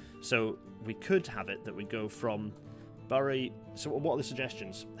 So we could have it that we go from Bury... So what are the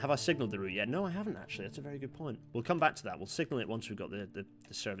suggestions? Have I signalled the route yet? No, I haven't, actually. That's a very good point. We'll come back to that. We'll signal it once we've got the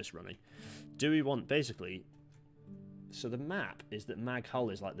service running. Do we want, basically... So the map is that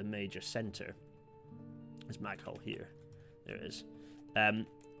Maghull is like the major centre. There's Maghull here. There it is. And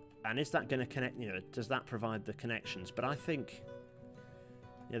is that going to connect... does that provide the connections? But I think...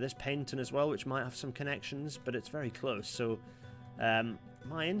 Yeah, there's Paignton as well, which might have some connections, but it's very close. So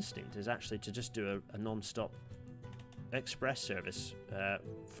my instinct is actually to just do a non-stop express service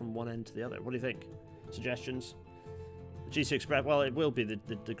from one end to the other. What do you think? Suggestions? The GC Express, well, it will be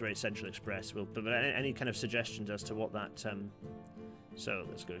the Great Central Express, but any kind of suggestions as to what that... So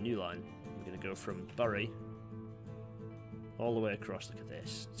let's go new line. We're going to go from Bury all the way across. Look at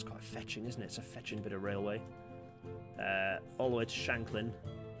this. It's quite fetching, isn't it? It's a fetching bit of railway. All the way to Shanklin.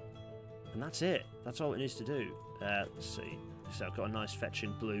 And that's it. That's all it needs to do. Let's see. So I've got a nice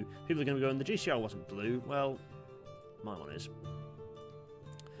fetching blue. People are going to be going, the GCR wasn't blue. Well, my one is.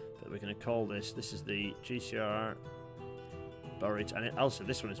 But we're going to call this is the GCR Bury to... And also,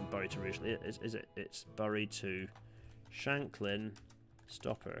 this one isn't Bury to Rugeley, is it? It's Bury to Shanklin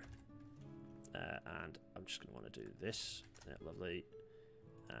Stopper. And I'm just going to want to do this. Yeah, lovely.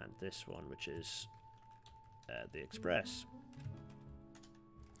 And this one, which is... the Express.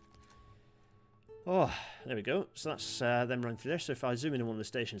 Oh, there we go. So that's them running through there. So if I zoom in on one of the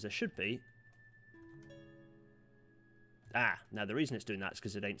stations, there should be... now the reason it's doing that is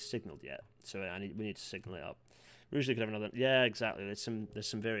because it ain't signalled yet. So we need to signal it up. We usually could have another... Yeah, exactly. There's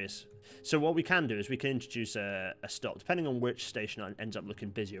some various... So what we can do is we can introduce a stop. Depending on which station ends up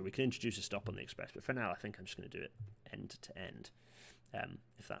looking busier, we can introduce a stop on the Express. But for now, I think I'm just going to do it end to end.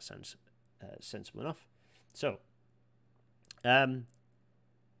 If that sounds sensible enough. So,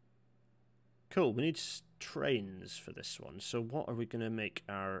 cool. We need trains for this one. So what are we going to make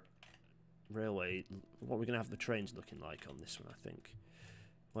our railway... What are we going to have the trains looking like on this one, I think?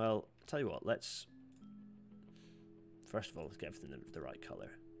 Well, I'll tell you what, let's... First of all, let's get everything the right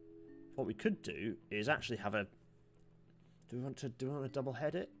colour. What we could do is actually have a... Do we want to double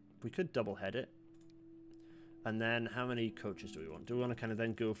head it? We could double head it. And then how many coaches do we want? Do we want to kind of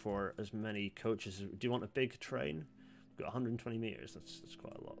then go for as many coaches? Do you want a big train? We've got 120 metres. That's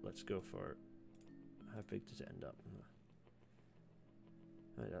quite a lot. Let's go for... How big does it end up?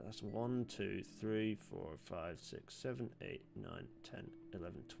 That's 1, 2, 3, 4, 5, 6, 7, 8, 9, 10,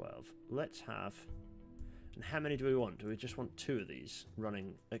 11, 12. Let's have... And how many do we want? Do we just want 2 of these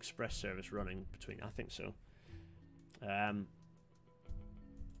running, express service running between? I think so. There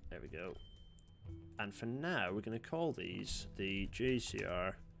we go. And for now, we're going to call these the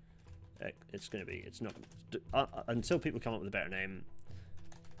GCR. It's going to be... It's not... until people come up with a better name,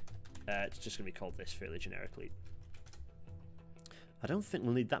 it's just going to be called this fairly generically. I don't think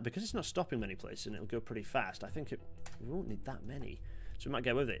we'll need that because it's not stopping many places and it'll go pretty fast. I think we won't need that many. So we might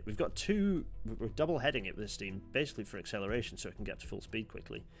get with it. We've got 2... We're double heading it with this steam, basically for acceleration so it can get to full speed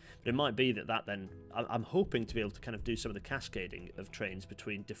quickly. But it might be that then... I'm hoping to be able to kind of do some of the cascading of trains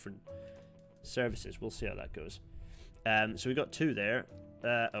between different services. We'll see how that goes. So we've got 2 there.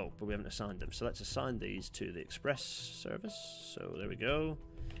 But we haven't assigned them. So let's assign these to the express service. So there we go.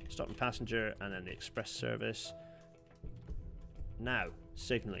 Stop and passenger, and then the express service. Now,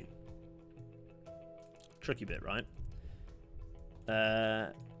 signalling. tricky bit, right?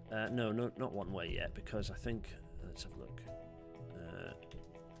 No, not one way yet, because I think... Let's have a look.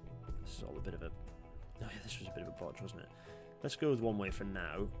 This is all a bit of a... Oh yeah, this was a bit of a bodge, wasn't it? Let's go with one way for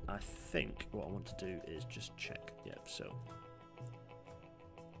now. I think what I want to do is just check. Yep, so...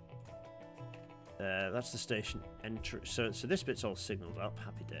 that's the station entry. So this bit's all signalled up.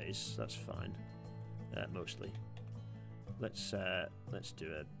 Happy days. That's fine. Mostly. Let's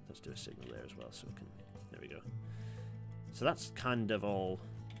do a signal there as well, so we can. There we go. So that's kind of all.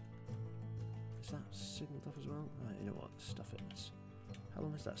 Is that signalled up as well? Right, you know what? Stuff it. How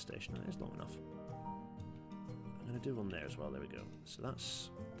long is that station? It is long enough. I'm gonna do one there as well. There we go. So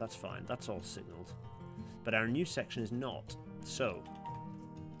that's fine. That's all signalled. But our new section is not. So.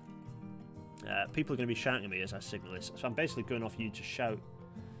 People are going to be shouting at me as I signal this, so I'm basically going off you to shout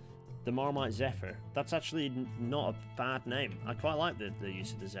the Marmite Zephyr. That's actually not a bad name. I quite like the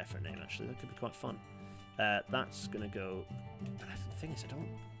use of the Zephyr name, actually. That could be quite fun. That's going to go... But the thing is, I don't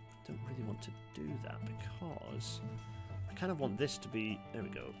really want to do that because I kind of want this to be... There we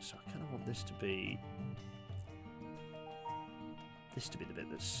go. So I kind of want this to be... This to be the bit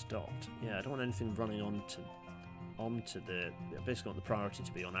that's stopped. Yeah, I don't want anything running onto the... I basically want the priority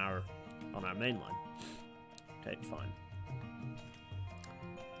to be on our main line. Okay, fine.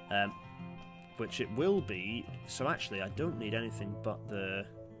 Which it will be. So actually, I don't need anything but the.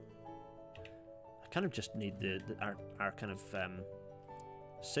 I kind of just need our kind of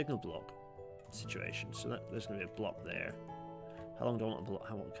signal block situation. So there's going to be a block there. How long do I want a block?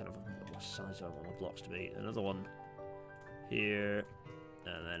 What size do I want the blocks to be? Another one here,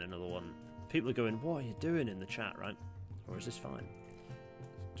 and then another one. People are going, "What are you doing?" in the chat, right? Or is this fine?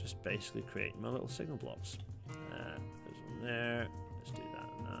 Just basically create my little signal blocks. There's one there. Let's do that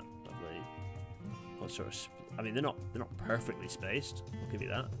and that. Lovely. What sort of? I mean, they're not perfectly spaced. I'll give you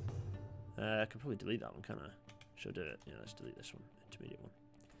that. I could probably delete that one, can't I? Should I do it? Yeah, let's delete this one. Intermediate one.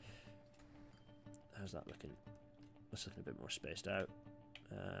 How's that looking? That's looking a bit more spaced out.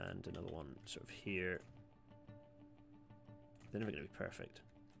 And another one sort of here. They're never going to be perfect.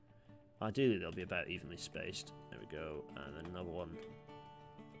 Ideally, they'll be about evenly spaced. There we go. And then another one.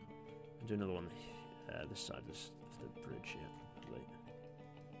 I'll do another one this side of the bridge here. Lovely.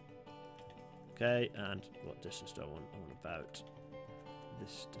 Okay, and what distance do I want? I want about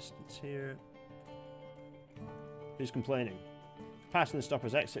this distance here. Who's complaining? Passing the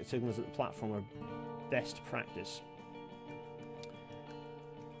stoppers, exit signals at the platform are best practice.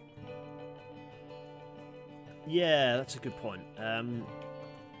 Yeah, that's a good point.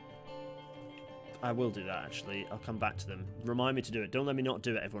 I will do that, actually. I'll come back to them. Remind me to do it. Don't let me not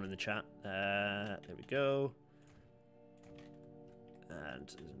do it, everyone in the chat. There we go. And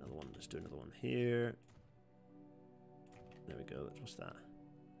there's another one. Let's do another one here. There we go. What's that?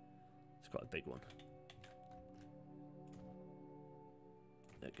 It's quite a big one.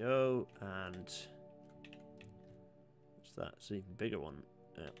 There we go. And what's that? It's an even bigger one.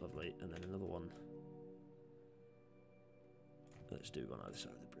 Yeah, lovely. And then another one. Let's do one either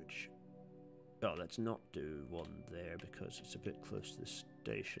side of the bridge. Oh, let's not do one there because it's a bit close to the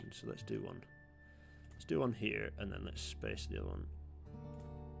station. So let's do one. Let's do one here, and then let's space the other one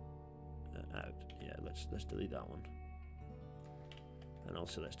out. Yeah, let's delete that one, and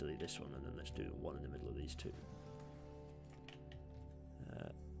also let's delete this one, and then let's do one in the middle of these two.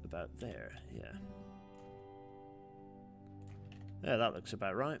 About there, yeah. Yeah, that looks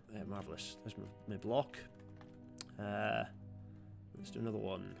about right. Yeah, marvelous. There's my block. Let's do another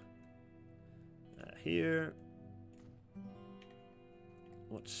one. Here.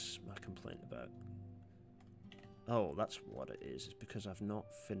 What's my complaint about? Oh, that's what it is. It's because I've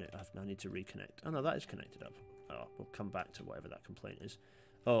not finished. I need to reconnect. Oh no, that is connected up. Oh, we'll come back to whatever that complaint is.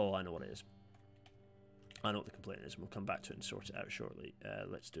 Oh, I know what it is. I know what the complaint is, and we'll come back to it and sort it out shortly.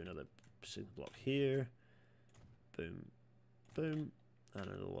 Let's do another signal block here. Boom, boom, and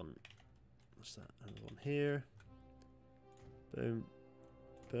another one. What's that? Another one here. Boom,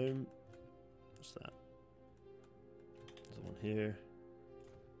 boom. What's that? There's one here.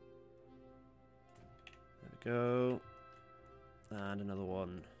 There we go. And another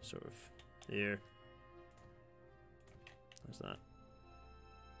one sort of here. How's that?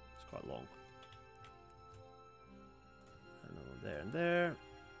 It's quite long. Another one there and there.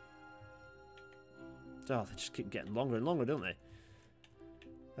 Oh, they just keep getting longer and longer, don't they?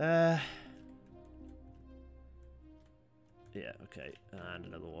 Yeah, okay. And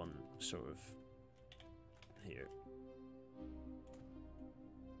another one sort of here.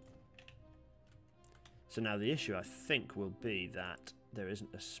 So now the issue, I think, will be that there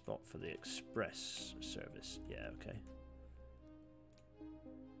isn't a spot for the express service. Yeah, okay.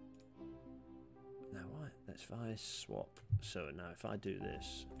 Now if I swap, so now if I do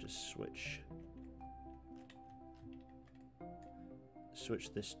this, just switch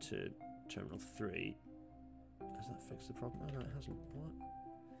this to terminal 3. Has that fixed the problem? Oh no, it hasn't. What?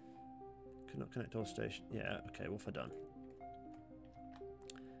 Could not connect all stations. Yeah, okay, what have I done?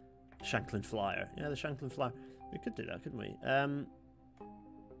 Shanklin Flyer. Yeah, the Shanklin Flyer. We could do that, couldn't we?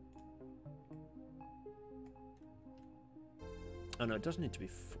 Oh no, it does need to be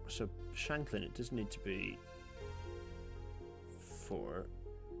so Shanklin. It does need to be 4,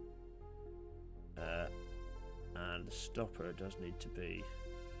 and the stopper does need to be.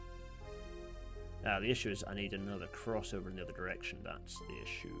 The issue is I need another crossover in the other direction. That's the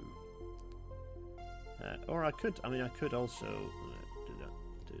issue. Or I could. I mean, I could also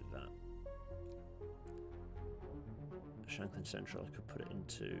do that. Shanklin Central. I could put it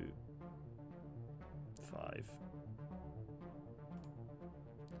into 5.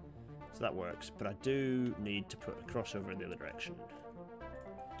 So that works, but I do need to put a crossover in the other direction.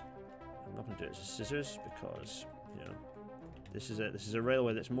 I'm not going to do it as scissors because, you know, this is a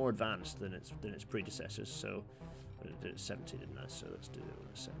railway that's more advanced than its predecessors. So I did it 70, didn't I? So let's do it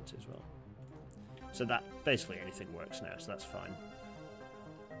on 70 as well. So that basically anything works now, so that's fine.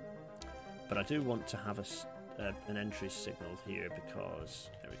 But I do want to have an entry signal here because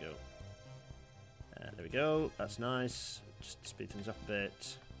there we go. There we go. That's nice. Just to speed things up a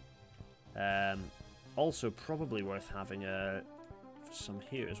bit. Also, probably worth having some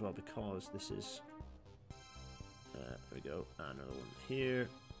here as well because this is. There we go. Another one here,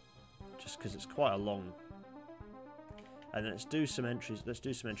 just because it's quite a long. And let's do some entries. Let's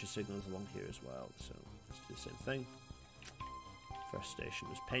do some entry signals along here as well. So let's do the same thing. First station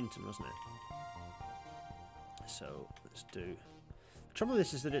was Paynton, wasn't it? So let's do. The trouble with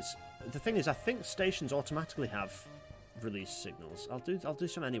this is that it's. The thing is, I think stations automatically have release signals. I'll do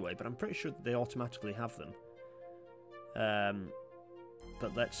some anyway, but I'm pretty sure that they automatically have them.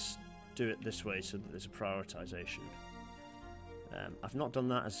 But let's do it this way so that there's a prioritization. I've not done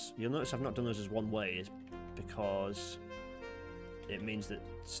that as. You'll notice I've not done those as one way, is because it means that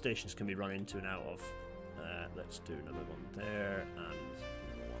stations can be run into and out of. Let's do another one there and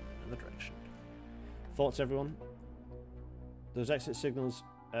another one in the direction. Thoughts, everyone? Those exit signals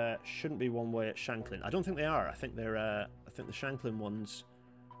shouldn't be one way at Shanklin. I don't think they are. I think they're. I think the Shanklin ones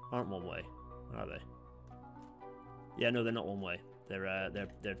aren't one way, are they? Yeah, no, they're not one way.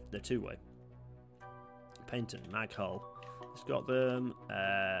 They're two way. Paynton, Maghull. It's got them.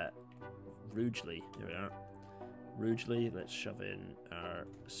 Rugeley. There we are. Rugeley. Let's shove in our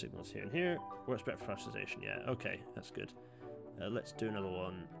signals here and here. Works better for prioritization. Yeah. Okay, that's good. Let's do another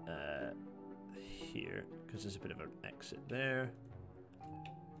one here because there's a bit of an exit there.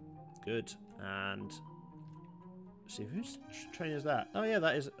 Good. And see whose train is that? Oh yeah,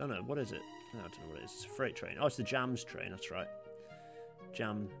 that is. Oh no, what is it? No, I don't know what it is. It's a freight train. Oh, it's the Jams train. That's right.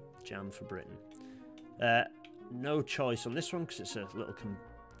 Jam for Britain. No choice on this one because it's a little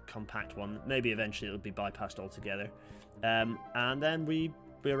compact one. Maybe eventually it'll be bypassed altogether. And then we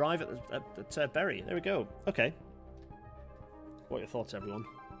arrive at Bury. There we go. Okay. What are your thoughts, everyone?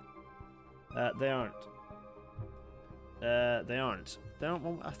 They aren't. They aren't. They aren't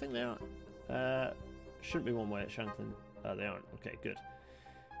one. I think they aren't. Shouldn't be one way at Shanklin. They aren't. Okay, good.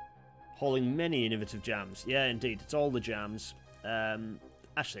 Hauling many innovative jams. Yeah, indeed. It's all the jams.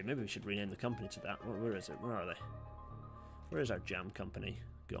 Actually, maybe we should rename the company to that. Where is it? Where are they? Where is our jam company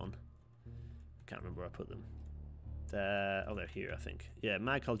gone? I can't remember where I put them. Oh, they're here, I think. Yeah,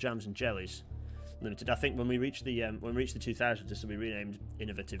 Maghull Jams and Jellies Limited. I think when we reach the 2000s, this will be renamed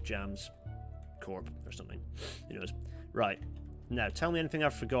Innovative Jams Corp or something. Who knows? Right. Now, tell me anything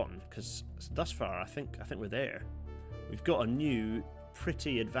I've forgotten, because thus far, I think we're there. We've got a new,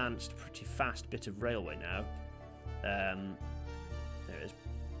 pretty advanced, pretty fast bit of railway now. There it is.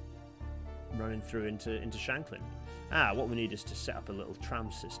 Running through into Shanklin. What we need is to set up a little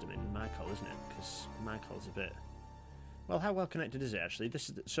tram system in Maghull, isn't it? Because Maghull's a bit. Well, how well connected is it actually?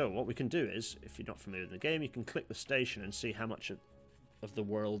 So what we can do is, if you're not familiar with the game, you can click the station and see how much of the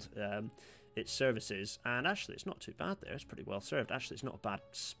world it services. And actually, it's not too bad there. It's pretty well served. Actually, it's not a bad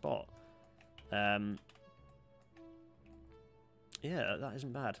spot. Yeah, that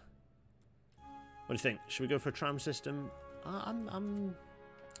isn't bad. What do you think? Should we go for a tram system? I'm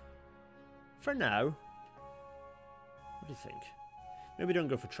for now. What do you think? Maybe we don't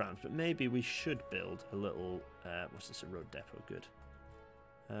go for trams, but maybe we should build a little. What's this? A road depot? Good.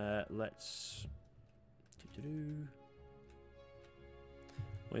 Let's.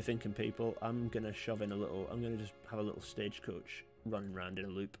 What are you thinking, people? I'm gonna shove in a little. I'm gonna just have a little stagecoach running around in a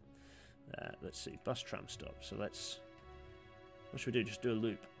loop. Let's see, bus tram stop. So let's. What should we do? Just do a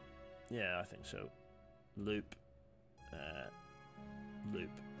loop. Yeah, I think so. loop, loop,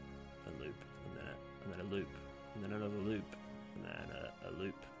 a loop, and then a loop, and then another loop, and then a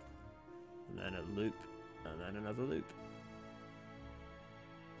loop, and then a loop, and then another loop.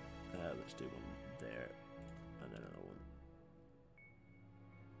 Let's do one there, and then another one.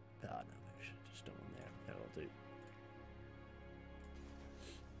 Ah, no, maybe we should have just done one there. That'll do.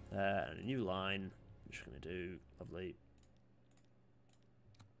 And a new line. I'm just going to do, lovely.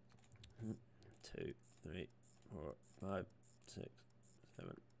 2, 3, 4, 5, 6,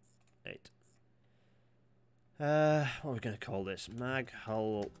 7, 8. What are we going to call this? Mag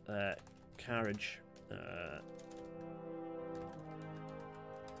hull carriage.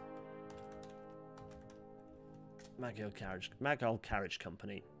 Mag hull carriage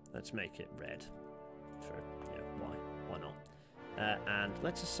company. Let's make it red. For why not? And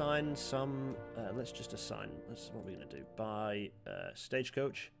let's assign some. Let's just assign. That's what we're going to do. Buy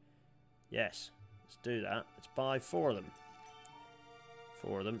stagecoach. Yes, let's do that. Let's buy 4 of them.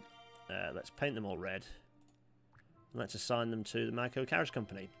 4 of them. Let's paint them all red. And let's assign them to the Mag Hull Carriage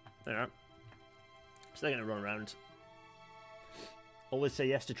Company. There we are. So they're going to run around. Always say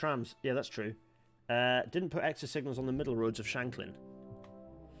yes to trams. Yeah, that's true. Didn't put extra signals on the middle roads of Shanklin.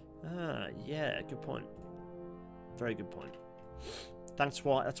 Ah, yeah, good point. Very good point. That's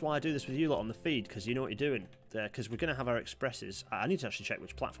why I do this with you lot on the feed, because you know what you're doing. Because we're going to have our expresses. I need to actually check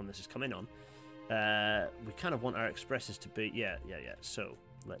which platform this is coming on. We kind of want our expresses to be... Yeah. So,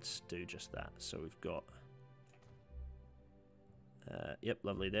 let's do just that. So we've got... yep,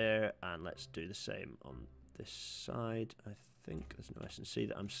 lovely there. And let's do the same on this side. I think there's no S&C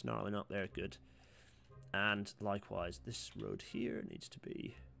that I'm snarling up there. Good. And likewise, this road here needs to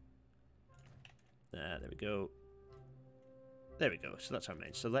be... there we go. There we go. So that's our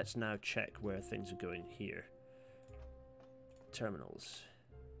main. So let's now check where things are going here. Terminals.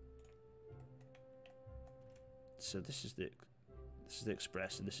 So this is the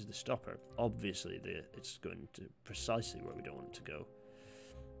express and this is the stopper. Obviously, it's going to precisely where we don't want it to go.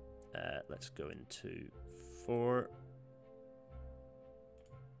 Let's go into 4.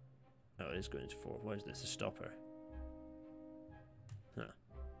 Oh, it is going into 4. Where's this? The stopper. Huh.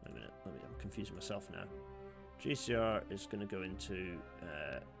 Wait a minute. I'm confusing myself now. GCR is going to go into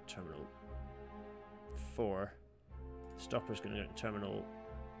terminal 4. Stopper is going to go into terminal...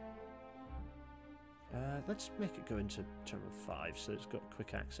 let's make it go into terminal 5 so it's got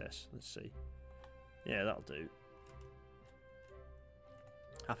quick access. Let's see. Yeah, that'll do.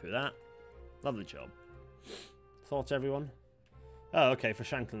 Happy with that. Lovely job. Thoughts, everyone? Oh, okay, for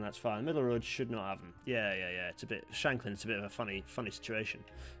Shanklin that's fine. Middle road should not have them. Yeah. It's a bit Shanklin. It's a bit of a funny situation.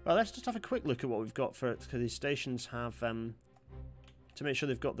 Well, let's just have a quick look at what we've got for because these stations have to make sure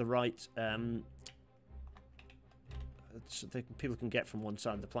they've got the right so people can get from one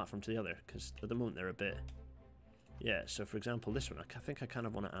side of the platform to the other. Because at the moment they're a bit. Yeah. So for example, this one, I think I kind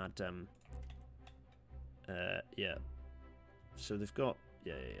of want to add. Yeah. So they've got.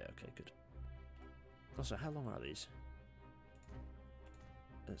 Yeah. Okay, good. Also, how long are these?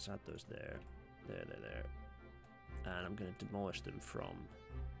 Let's add those there. There. And I'm going to demolish them from...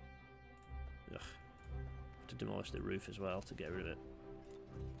 Ugh. To demolish the roof as well to get rid of it.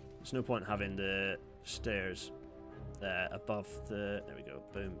 There's no point having the stairs above the... There we go.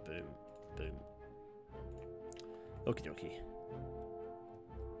 Boom. Okie dokie.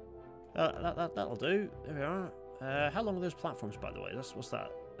 That'll do. There we are. How long are those platforms, by the way? What's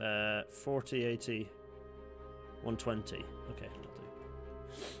that? 40, 80, 120. Okay, that'll do.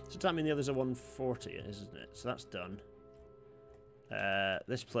 So does that mean the others are 140, isn't it? So that's done.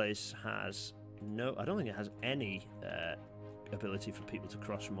 This place has no... I don't think it has any ability for people to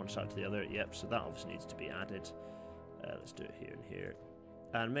cross from one side to the other. Yep, so that obviously needs to be added. Let's do it here and here.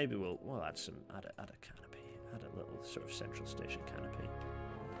 And maybe we'll add a canopy. Add a little sort of central station canopy.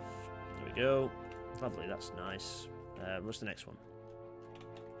 There we go. Lovely, that's nice. What's the next one?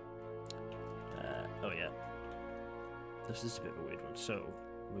 Oh yeah. This is a bit of a weird one. So,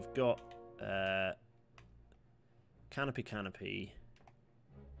 we've got canopy.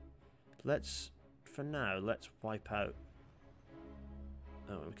 For now, let's wipe out...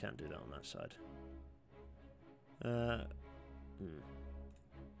 Oh, we can't do that on that side.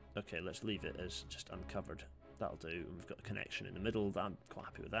 Okay, let's leave it as just uncovered. That'll do. And we've got a connection in the middle. I'm quite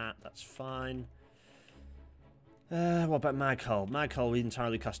happy with that. That's fine. What about Mag Hull? Mag Hull we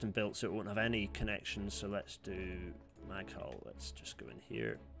entirely custom built, so it won't have any connections. So let's do Mag Hull. Let's just go in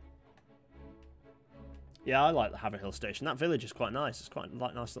here. Yeah, I like the Haverhill Station. That village is quite nice. It's quite a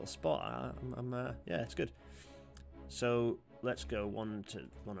nice little spot. Yeah, it's good. So let's go one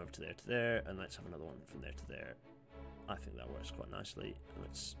over to there, and let's have another one from there to there. I think that works quite nicely.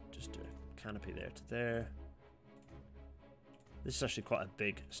 Let's just do a canopy there to there. This is actually quite a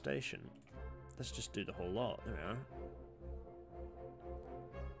big station. Let's just do the whole lot. There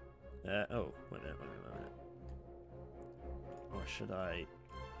we are. Oh, wait a minute. Or should I...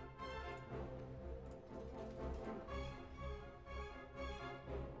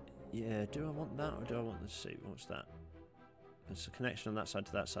 Yeah, do I want that or do I want the seat? What's that? There's a connection on that side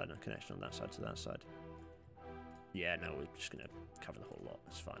to that side and a connection on that side to that side. Yeah, no, we're just going to cover the whole lot.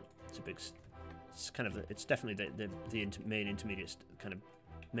 It's fine. It's a big... It's kind of... It's definitely the main intermediate... kind of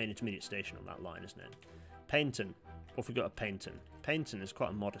main intermediate station on that line, isn't it? Paynton. What have we got at Paynton? Paynton is quite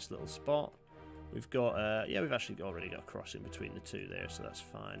a modest little spot. We've got... yeah, we've actually already got a crossing between the two there, so that's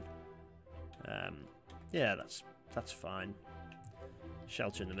fine. Yeah, that's fine.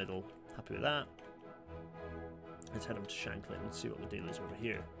 Shelter in the middle. Happy with that. Let's head over to Shanklin and see what the deal is over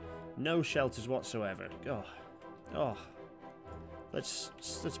here. No shelters whatsoever. Oh. Let's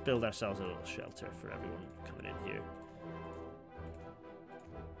build ourselves a little shelter for everyone coming in here.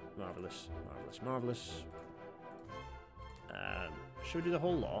 Marvellous. Should we do the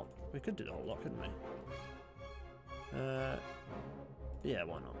whole lot? We could do the whole lot, couldn't we? Yeah,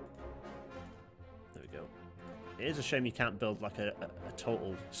 why not? There we go. It is a shame you can't build like a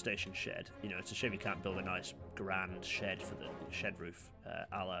total station shed. You know, it's a shame you can't build a nice grand shed for the shed roof,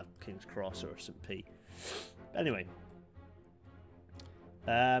 a la King's Cross or St. P. Anyway.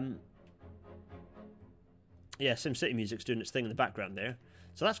 Yeah, SimCity music's doing its thing in the background there.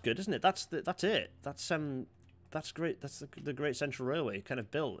 So that's good, isn't it? That's it. That's great. That's the Great Central Railway kind of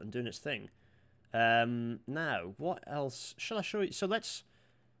built and doing its thing. Now, what else shall I show you? So let's...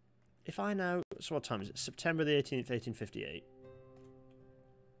 If I now... So what time is it? September the 18th, 1858.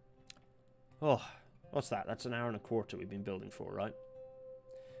 Oh, what's that? That's an hour and a quarter we've been building for, right?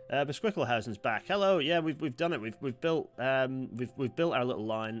 Besquicklehausen's back. Hello. Yeah, we've done it. We've built our little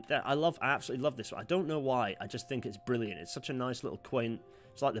line. I absolutely love this one. I don't know why. I just think it's brilliant. It's such a nice little quaint.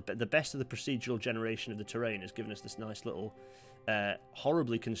 It's like the best of the procedural generation of the terrain has given us this nice little,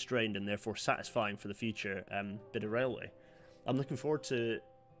 horribly constrained and therefore satisfying for the future bit of railway. I'm looking forward to.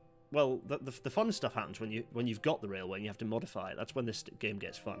 Well, the fun stuff happens when you've got the railway and you have to modify it. That's when this game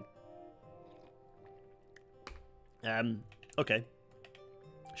gets fun. Okay.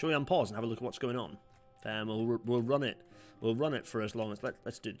 Shall we unpause and have a look at what's going on? We'll run it. We'll run it for as long as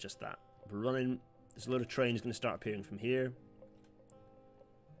let's do just that. We're running. There's a load of trains going to start appearing from here.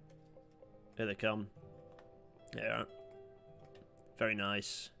 Here they come. There they are. Very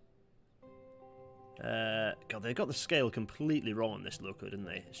nice. God, they got the scale completely wrong on this loco, didn't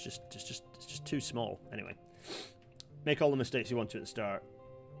they? It's just too small. Anyway, make all the mistakes you want to at the start.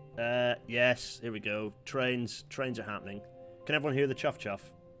 Yes, here we go. Trains are happening. Can everyone hear the chuff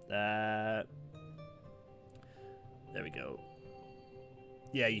chuff? There we go.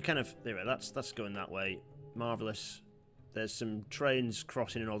 Yeah, you kind of... There we go. That's going that way. Marvellous. There's some trains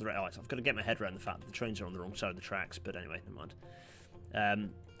crossing in all directions. Oh, I've got to get my head around the fact that the trains are on the wrong side of the tracks, but anyway, never mind.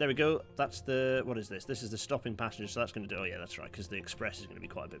 There we go. That's the... What is this? This is the stopping passengers, so that's going to do... Oh, yeah, that's right, because the express is going to be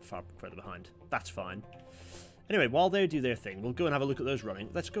quite a bit further behind. That's fine. Anyway, while they do their thing, we'll go and have a look at those running.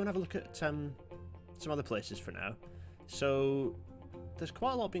 Let's go and have a look at some other places for now. So... There's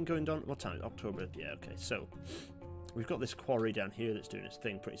quite a lot been going on. What time? October. Yeah, okay. So, we've got this quarry down here that's doing its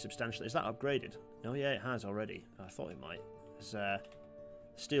thing pretty substantially. Is that upgraded? Oh, yeah, it has already. I thought it might.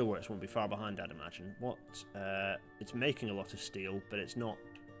 Steelworks won't be far behind, I'd imagine. It's making a lot of steel, but it's not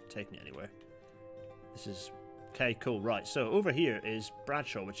taking it anywhere. This is... Okay, cool. Right, so over here is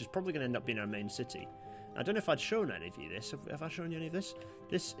Bradshaw, which is probably going to end up being our main city. I don't know if I'd shown any of you this. Have I shown you any of this?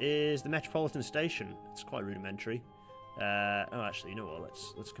 This is the Metropolitan Station. It's quite rudimentary. Oh, actually, you know what?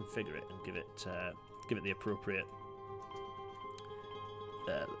 Let's configure it and give it the appropriate.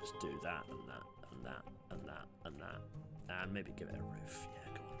 Let's do that and that and that and that and that, and maybe give it a roof. Yeah,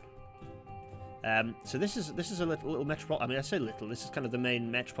 go on. So this is a little metropolitan. I mean, I say little. This is kind of the main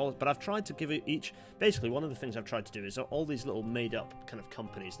metropolitan, but I've tried to give it each. Basically, one of the things I've tried to do is all these little made-up kind of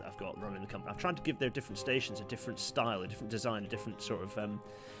companies that I've got running the company. I've tried to give their different stations a different style, a different design, a different sort of.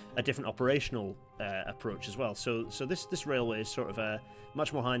 A different operational approach as well. So this railway is sort of a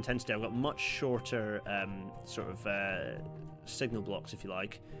much more high intensity. I've got much shorter sort of signal blocks, if you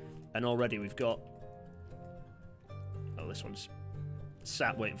like, and already we've got. Oh, this one's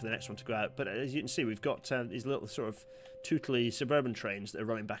sat waiting for the next one to go out. But as you can see, we've got these little sort of tootly suburban trains that are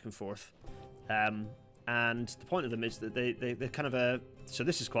running back and forth. And the point of them is that they're kind of a... So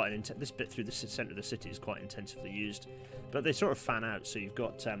this is quite an... This bit through the centre of the city is quite intensively used. But they sort of fan out, so you've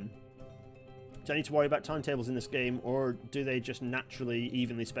got Do I need to worry about timetables in this game, or do they just naturally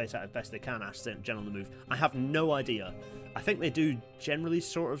evenly space out as best they can? Asked Jen on the Move. I have no idea. I think they do generally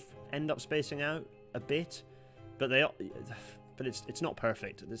sort of end up spacing out a bit, but it's not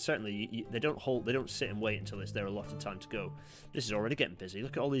perfect. It's certainly they don't sit and wait until it's their allotted time to go. This is already getting busy.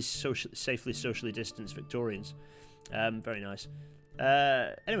 Look at all these safely socially distanced Victorians. Very nice.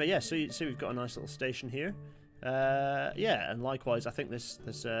 Anyway, yeah. So we've got a nice little station here. Yeah, and likewise, I think there's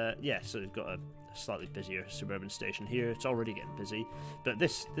yeah. So we've got a slightly busier suburban station here. It's already getting busy, but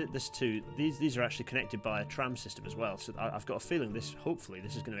this too. These are actually connected by a tram system as well. So I've got a feeling hopefully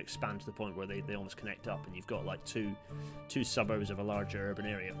this is going to expand to the point where they almost connect up, and you've got like two suburbs of a larger urban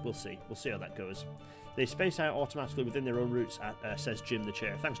area. We'll see how that goes. They space out automatically within their own routes, says Jim the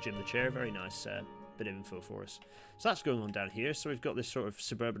Chair. Thanks, Jim the Chair. Very nice bit of info for us. So that's going on down here. So we've got this sort of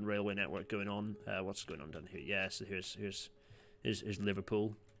suburban railway network going on. What's going on down here? Yeah, so here's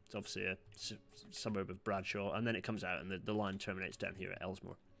Liverpool. It's obviously a suburb of Bradshaw, and then it comes out, and the line terminates down here at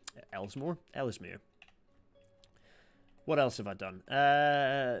Ellesmere. Ellesmere. What else have I done?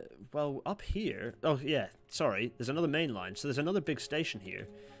 Well, up here. Oh yeah, sorry. There's another main line. So there's another big station here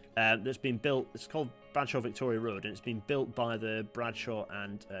that's been built. It's called Bradshaw Victoria Road, and it's been built by the Bradshaw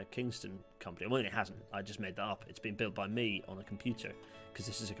and Kingston company. Well, it hasn't. I just made that up. It's been built by me on a computer, because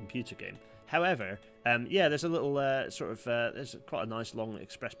this is a computer game. However, yeah, there's a little there's quite a nice long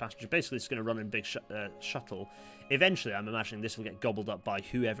express passenger. Basically, it's going to run in big shuttle. Eventually, I'm imagining this will get gobbled up by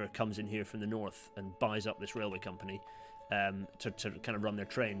whoever comes in here from the north and buys up this railway company to kind of run their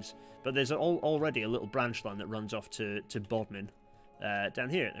trains. But there's already a little branch line that runs off to Bodmin down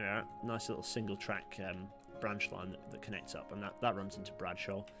here. There are nice little single track branch line that connects up, and that runs into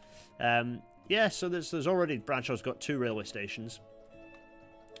Bradshaw. Yeah, so there's already Bradshaw's got 2 railway stations.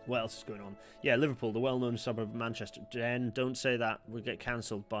 What else is going on? Yeah, Liverpool, the well-known suburb of Manchester. Jen, don't say that. We'll get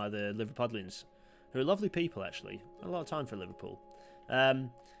cancelled by the Liverpudlians, who are lovely people, actually. A lot of time for Liverpool. I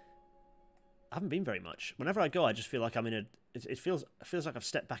haven't been very much. Whenever I go, I just feel like I'm in a... It feels like I've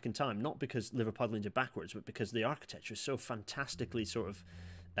stepped back in time, not because Liverpudlians are backwards, but because the architecture is so fantastically sort of,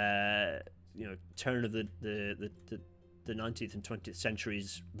 turn of the 19th and 20th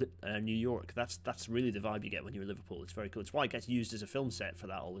centuries New York. That's really the vibe you get when you're in Liverpool. It's very cool. It's why it gets used as a film set for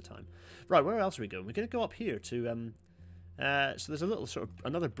that all the time. Right, where else are we going? We're going to go up here to so there's a little sort of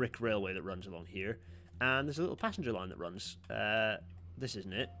another brick railway that runs along here, and there's a little passenger line that runs. This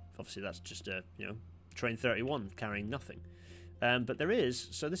isn't it. Obviously, that's just train 31 carrying nothing. But there is.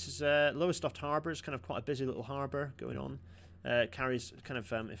 So this is Lowestoft Harbour. It's kind of quite a busy little harbour going on. Carries kind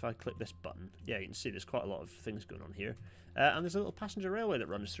of, if I click this button, yeah, you can see there's quite a lot of things going on here. And there's a little passenger railway that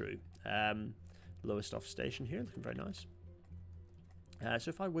runs through. Lowestoft Station here, looking very nice. So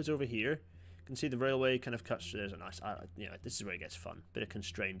if I whiz over here, you can see the railway kind of cuts through. There's a nice, this is where it gets fun. Bit of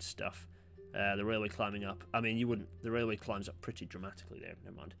constrained stuff. The railway climbing up. I mean, you wouldn't, the railway climbs up pretty dramatically there,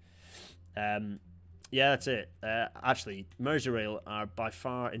 never mind. Yeah, that's it. Actually, Merseyrail are by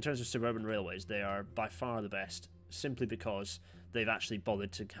far, in terms of suburban railways, they are by far the best, simply because they've actually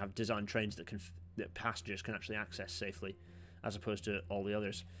bothered to have designed trains that passengers can actually access safely, as opposed to all the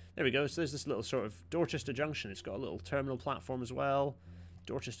others. There we go. So there's this little sort of Dorchester Junction. It's got a little terminal platform as well.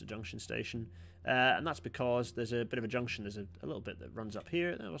 Dorchester Junction Station. And that's because there's a bit of a junction. There's a little bit that runs up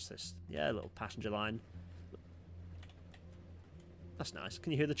here. Oh, what's this? Yeah, a little passenger line. That's nice.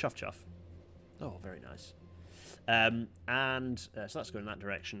 Can you hear the chuff chuff? Oh, very nice. So that's going in that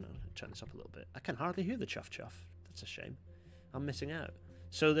direction. I'll turn this up a little bit. I can hardly hear the chuff chuff. That's a shame. I'm missing out.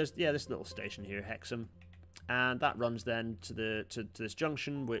 So there's this little station here, Hexham, and that runs then to this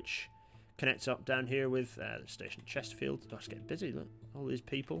junction, which connects up down here with the station Chesterfield. Oh, it's getting busy. Look, all these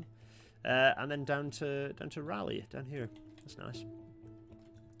people, and then down to Raleigh down here. That's nice.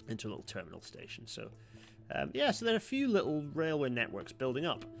 Into a little terminal station. So yeah, so there are a few little railway networks building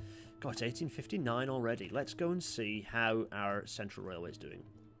up. God, it's 1859 already. Let's go and see how our Central Railway is doing.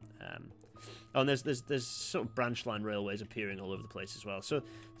 Oh, and there's sort of branch line railways appearing all over the place as well. So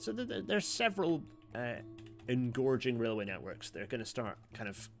there's several engorging railway networks. They're going to start kind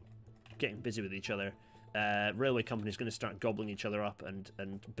of getting busy with each other. Railway companies going to start gobbling each other up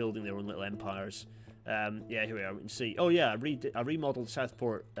and building their own little empires. Yeah, here we are. We can see. Oh yeah, I remodeled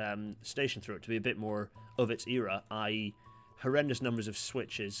Southport station through it to be a bit more of its era, i.e. horrendous numbers of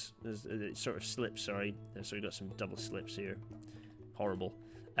switches. It sort of slips, sorry. So we've got some double slips here. Horrible.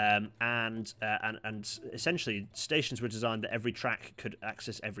 And essentially stations were designed that every track could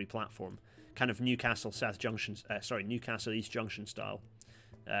access every platform. Kind of Newcastle Newcastle East Junction style.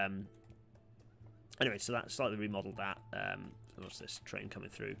 Anyway, so that slightly remodeled that. What's this train coming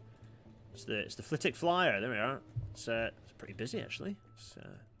through? It's the Flitwick Flyer. There we are. It's pretty busy actually.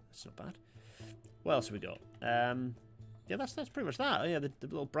 It's not bad. What else have we got? Yeah, that's pretty much that. Oh, yeah, the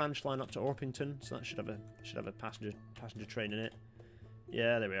little branch line up to Orpington, so that should have a passenger train in it.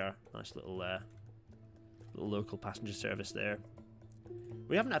 Yeah, there we are. Nice little little local passenger service there.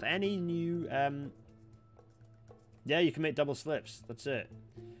 We haven't had any new. Yeah, you can make double slips. That's it.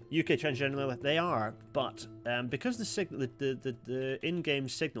 UK trains generally they are, but because the in-game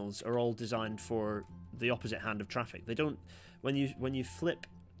signals are all designed for the opposite hand of traffic, they don't. When you flip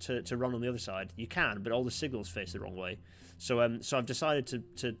to run on the other side, you can, but all the signals face the wrong way. So so I've decided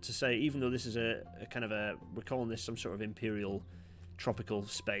to say, even though this is a kind of a, we're calling this some sort of imperial tropical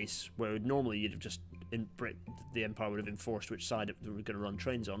space where normally you'd have just the Empire would have enforced which side we're going to run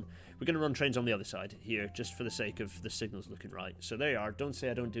trains on. We're going to run trains on the other side here, just for the sake of the signals looking right. So there you are. Don't say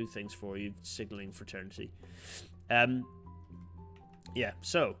I don't do things for you, signalling fraternity. Yeah,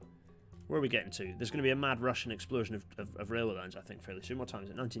 so where are we getting to? There's going to be a mad Russian explosion of railway lines, I think, fairly soon. What time is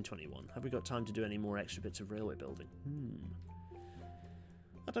it? 1921. Have we got time to do any more extra bits of railway building?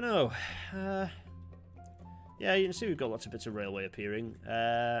 I don't know. Yeah, you can see we've got lots of bits of railway appearing.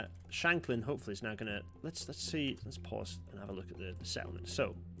 Shanklin, hopefully, is now going to... Let's see. Let's pause and have a look at the settlement.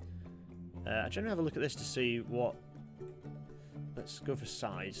 So, I generally have a look at this to see what... Let's go for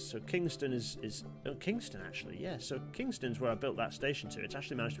size. So Kingston is oh, Kingston, actually, yeah. So Kingston's where I built that station to. It's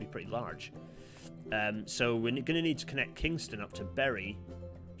actually managed to be pretty large. So we're going to need to connect Kingston up to Bury,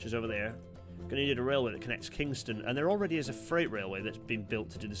 which is over there. Going to need a railway that connects Kingston, and there already is a freight railway that's been built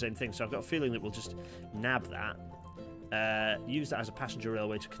to do the same thing, so I've got a feeling that we'll just nab that, use that as a passenger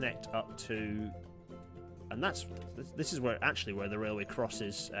railway to connect up to, and this is where the railway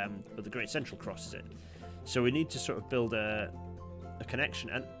crosses, or the Great Central crosses it. So we need to sort of build a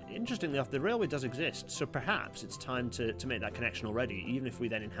connection, and interestingly enough, the railway does exist, so perhaps it's time to make that connection already, even if we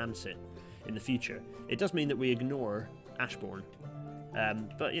then enhance it in the future. It does mean that we ignore Ashbourne.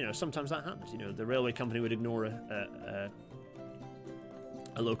 But, you know, sometimes that happens. You know, the railway company would ignore a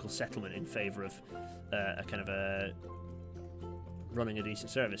local settlement in favour of a kind of a running a decent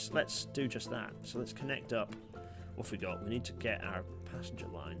service. Let's do just that. So let's connect up. What have we got? We need to get our passenger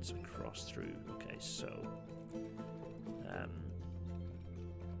lines across through. Okay, so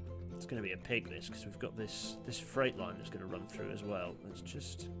it's going to be a pig, this, because we've got this freight line that's going to run through as well. Let's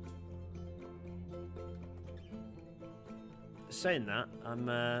just... Saying that, I'm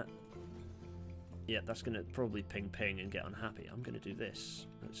yeah, that's gonna probably ping and get unhappy. I'm gonna do this.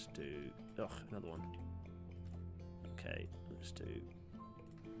 Let's do another one. Okay, let's do,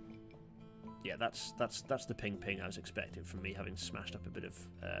 yeah, that's the ping I was expecting from me, having smashed up a bit of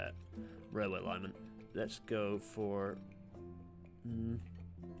railway alignment. Let's go for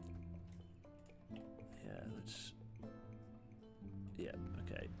yeah,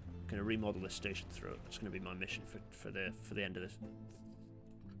 okay. Going to remodel this station through. It's going to be my mission for the end of this.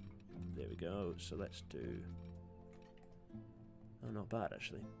 There we go. So let's do. Oh, not bad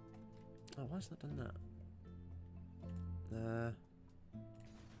actually. Oh, why has that done that?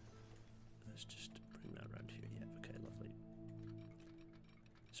 Let's just bring that around here. Yeah. Okay. Lovely.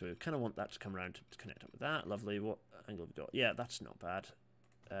 So we kind of want that to come around to connect up with that. Lovely. What angle have we got? Yeah, that's not bad.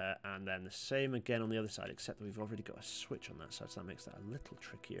 And then the same again on the other side, except that we've already got a switch on that side, so that makes that a little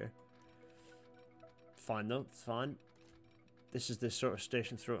trickier. Fine though, fine. This is the sort of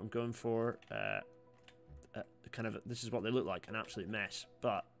station throat I'm going for. Kind of, this is what they look like, an absolute mess,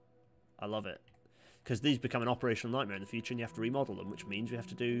 but I love it. Because these become an operational nightmare in the future, and you have to remodel them, which means we have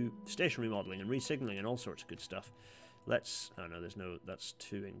to do station remodeling and re-signalling and all sorts of good stuff. Let's, oh no, there's no, that's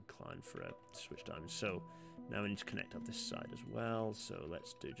too inclined for a switch diamond, so... Now we need to connect up this side as well, so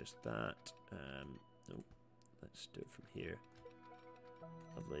let's do just that. No, let's do it from here.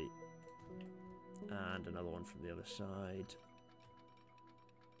 Lovely. And another one from the other side.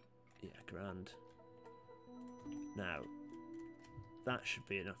 Yeah, grand. Now, that should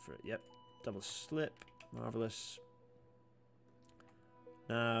be enough for it. Yep, double slip. Marvellous.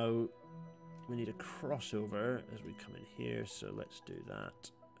 Now, we need a crossover as we come in here, so let's do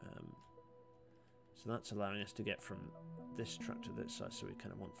that. So that's allowing us to get from this track to this side, so we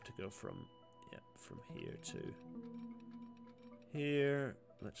kind of want to go from, yeah, from here to here.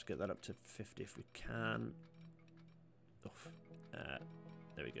 Let's get that up to 50 if we can. Oof.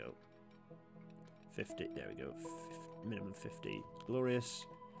 There we go. 50, there we go. Minimum 50. Glorious.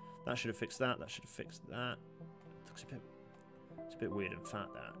 That should have fixed that. That should have fixed that. It looks it's a bit weird and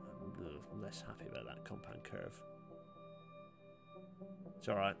fat, that. I'm less happy about that compound curve. It's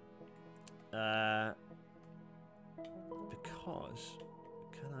alright. Because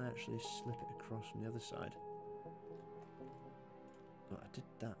can I actually slip it across from the other side? Oh, I did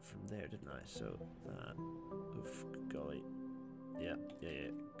that from there, didn't I? So that, oof, golly, yeah,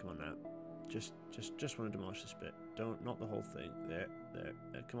 come on now, Just want to demolish this bit. Don't, not the whole thing. There.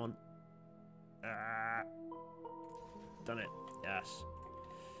 Come on. Ah, done it. Yes.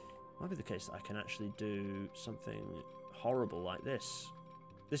 Might be the case that I can actually do something horrible like this.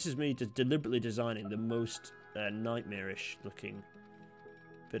 This is me deliberately designing the most nightmarish looking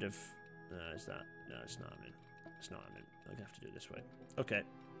bit of... is that? No, it's not. I mean, it's not. I mean, I'm gonna have to do it this way. Okay,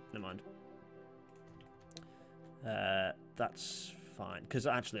 never mind. That's fine, because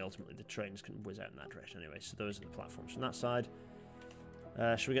actually, ultimately, the trains can whiz out in that direction anyway. So those are the platforms from that side.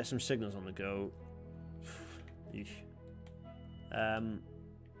 Should we get some signals on the go? Eesh.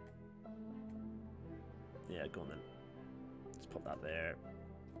 Yeah, go on then. Let's pop that there.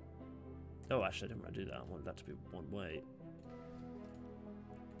 Oh, actually, I didn't want to do that. I wanted that to be one way.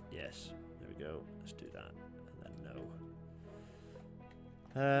 Yes, there we go. Let's do that. And then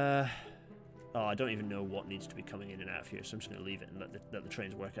no. Oh, I don't even know what needs to be coming in and out of here, so I'm just going to leave it and let the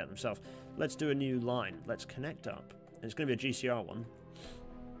trains work out themselves. Let's do a new line. Let's connect up. And it's going to be a GCR one.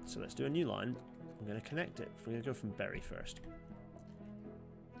 So let's do a new line. I'm going to connect it. We're going to go from Bury first.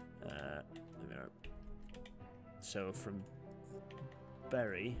 There we are. So from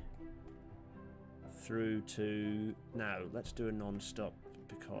Bury through to... Now, let's do a non-stop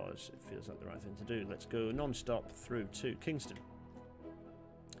because it feels like the right thing to do. Let's go non-stop through to Kingston.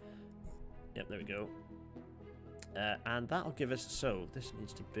 Yep, there we go. And that'll give us... So, this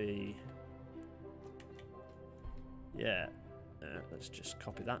needs to be... Yeah. Let's just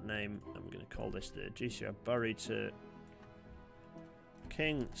copy that name, and we're going to call this the GCR Bury to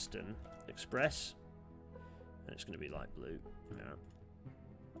Kingston Express. And it's going to be light blue. Yeah.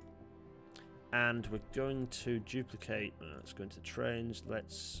 And we're going to duplicate... let's go into trains.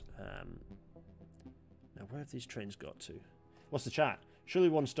 Let's... now, where have these trains got to? What's the chat? Surely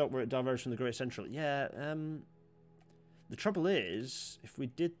one stop where it diverges from the Great Central. Yeah, the trouble is, if we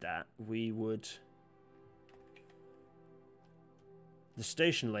did that, we would... The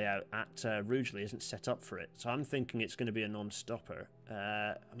station layout at Rugeley isn't set up for it, so I'm thinking it's going to be a non-stopper.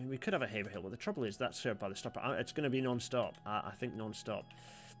 I mean, we could have a Haverhill, but the trouble is that's served by the stopper. It's going to be non-stop. I think non-stop.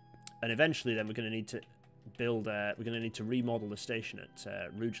 And eventually, then we're going to need to build. We're going to need to remodel the station at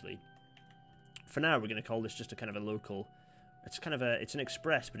Rugeley. For now, we're going to call this just a kind of a local. It's kind of it's an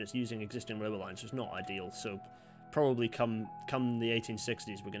express, but it's using existing railway lines, so it's not ideal. So probably come the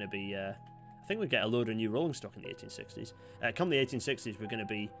 1860s, we're going to be. I think we get a load of new rolling stock in the 1860s. Come the 1860s, we're going to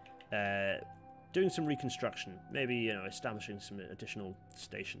be doing some reconstruction, maybe establishing some additional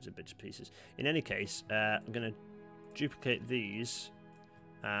stations and bits and pieces. In any case, I'm going to duplicate these,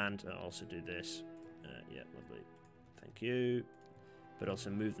 and I'll also do this. Yeah, lovely. Thank you. But also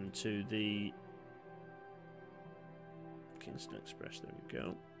move them to the Kingston Express. There we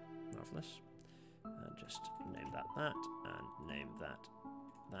go. Marvellous. And just name that, and name that.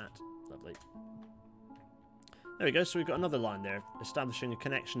 Lovely. There we go, so we've got another line there, establishing a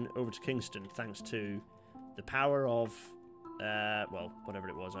connection over to Kingston, thanks to the power of, well, whatever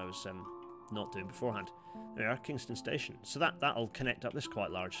it was I was not doing beforehand. There we are, Kingston Station. So that'll connect up this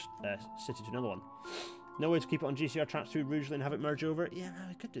quite large city to another one. No way to keep it on GCR tracks through Rugeley and have it merge over? Yeah,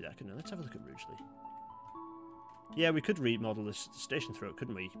 we could do that, couldn't we? Let's have a look at Rugeley. Yeah, we could remodel this station through it,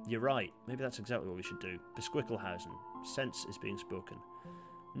 couldn't we? You're right. Maybe that's exactly what we should do. Besquicklehausen. Sense is being spoken.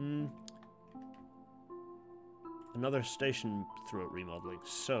 Another station through it remodeling.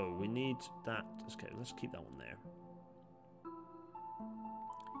 So, we need that. Okay, let's keep that one there.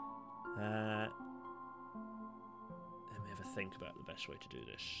 Let me have a think about the best way to do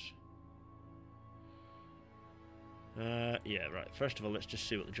this. Yeah, right. First of all, let's just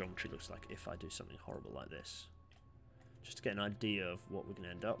see what the geometry looks like if I do something horrible like this. Just to get an idea of what we're going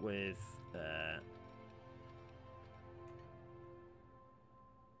to end up with.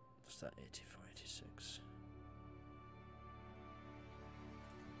 What's that? 84, 86.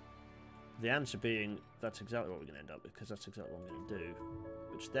 The answer being, that's exactly what we're going to end up with, because that's exactly what I'm going to do.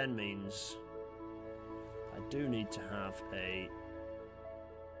 Which then means I do need to have a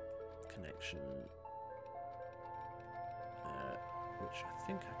connection, which I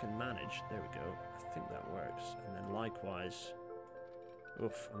think I can manage. There we go. I think that works. And then likewise,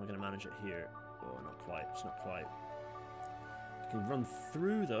 oof, am I going to manage it here? Oh, not quite. It's not quite. I can run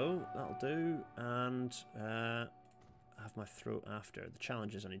through though. That'll do. And have my throat after. The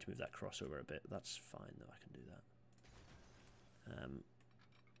challenge is I need to move that crossover a bit. That's fine though. I can do that.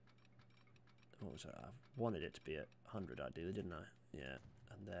 What was it? I wanted it to be at 100 ideally, didn't I? Yeah.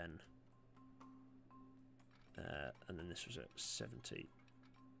 And then this was at 70.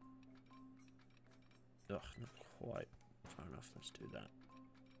 Ugh, not quite far enough. Let's do that.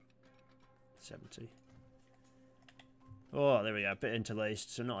 70. Oh, there we go. A bit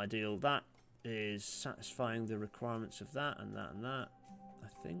interlaced, so not ideal. That is satisfying the requirements of that and that and that, I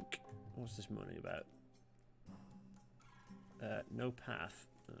think. What's this moaning about? No path.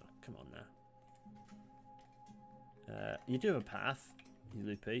 Oh, come on now. You do have a path, you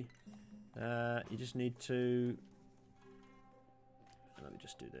loopy. You just need to... Let me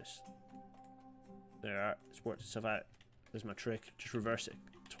just do this. There, it's worked itself out. There's my trick. Just reverse it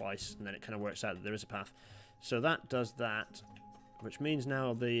twice, and then it kind of works out that there is a path. So that does that, which means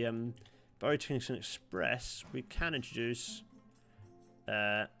now the Burlington Express, we can introduce...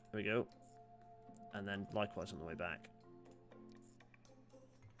 there we go. And then likewise on the way back.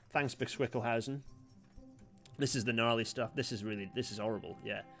 Thanks, Bixwickelhausen. This is the gnarly stuff. This is horrible,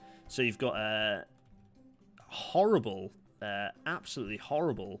 yeah. So you've got a horrible, absolutely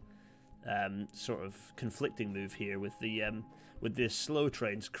horrible sort of conflicting move here with the slow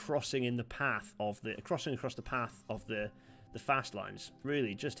trains crossing in the path of crossing across the path of the fast lines.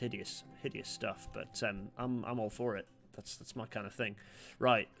 Really, just hideous stuff. But I'm all for it. That's my kind of thing.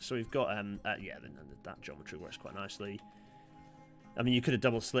 Right. So we've got yeah, that geometry works quite nicely. I mean, you could have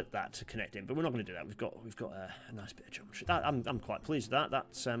double slipped that to connect in, but we're not going to do that. We've got a nice bit of geometry. I'm quite pleased with that.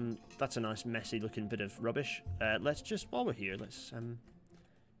 That's a nice messy looking bit of rubbish. Let's just, while we're here, let's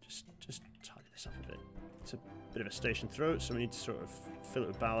just tidy this up a bit. It's a bit of a station throat, so we need to sort of fill it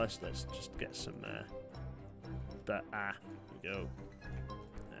with ballast. Let's just get some. There we go.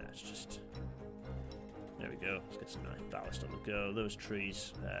 Let's just. There we go. Let's get some nice ballast on the go. Those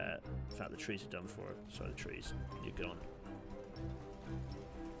trees. In fact, the trees are done for. Sorry, the trees. You're gone.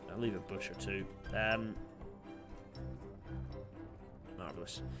 I'll leave a bush or two.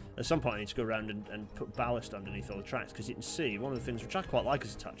 Marvellous. At some point I need to go around and put ballast underneath all the tracks, because you can see one of the things which I quite like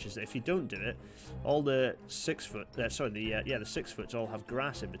as a touch is that if you don't do it, all the 6 foot, the 6 foots all have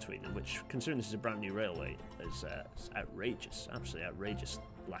grass in between them, which, considering this is a brand new railway, is outrageous. Absolutely outrageous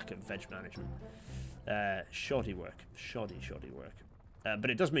lack of veg management. Shoddy work. Shoddy work. But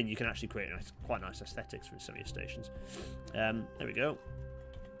it does mean you can actually create quite nice aesthetics for some of your stations. There we go.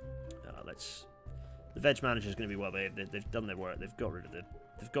 The veg manager is going to be well behaved. They've done their work. They've got rid of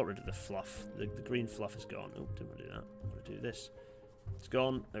the fluff. The green fluff is gone. Oh, didn't want to do that. I want to do this. It's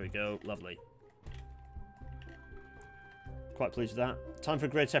gone. There we go. Lovely. Quite pleased with that. Time for a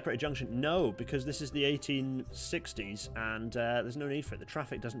grade separated junction? No, because this is the 1860s and there's no need for it. The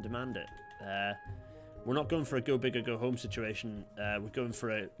traffic doesn't demand it. We're not going for a go big or go home situation. We're going for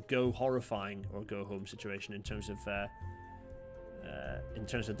a go horrifying or go home situation in terms of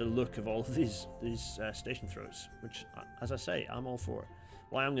the look of all of these station throats, which, as I say, I'm all for.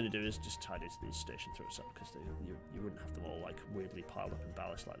 What I'm going to do is just tidy these station throats up, because you wouldn't have them all like weirdly piled up in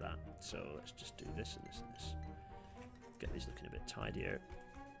ballast like that. So let's just do this and this and this. Get these looking a bit tidier.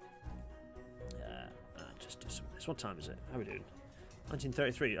 Just do some of this. What time is it? How are we doing?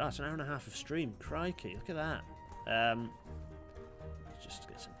 1933. Ah, it's an hour and a half of stream. Crikey, look at that. Let's just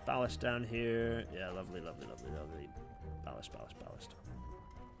get some ballast down here. Yeah, lovely. Ballast.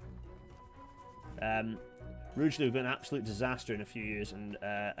 Rugeley will be an absolute disaster in a few years, and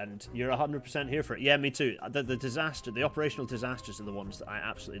you're 100% here for it. Yeah, me too. The operational disasters are the ones that I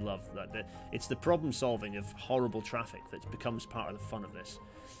absolutely love. It's the problem solving of horrible traffic that becomes part of the fun of this.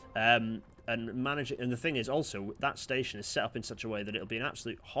 And the thing is also, that station is set up in such a way that it'll be an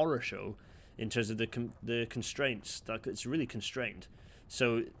absolute horror show in terms of the constraints. It's really constrained.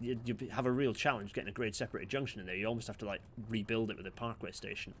 So you have a real challenge getting a grade separated junction in there. You almost have to like rebuild it with a parkway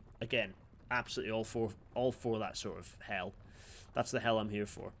station. Again, absolutely all for that sort of hell. That's the hell I'm here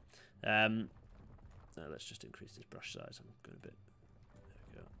for. Let's just increase this brush size. I'm going a bit. There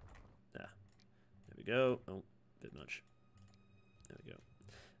we go. There we go. Oh, a bit much. There we go.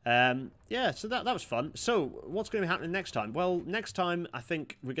 Yeah, so that was fun. So what's going to be happening next time? Well, next time I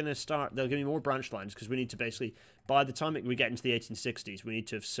think we're going to start. There'll be more branch lines, because we need to basically, by the time we get into the 1860s, we need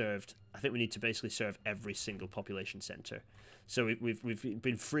to have served. I think we need to basically serve every single population centre. So we've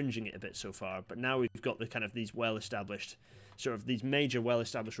been fringing it a bit so far, but now we've got the kind of these well-established, sort of these major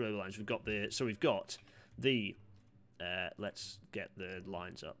well-established railway lines. We've got the let's get the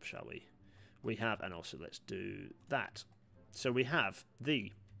lines up, shall we? We have, and also let's do that. So we have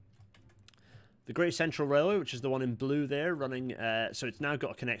the Great Central Railway, which is the one in blue there, running. So it's now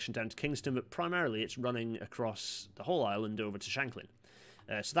got a connection down to Kingston, but primarily it's running across the whole island over to Shanklin.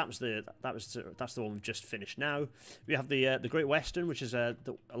 So that's the one we've just finished now. We have the Great Western, which is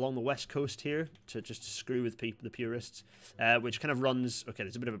along the west coast here, to screw with the purists, which kind of runs. Okay,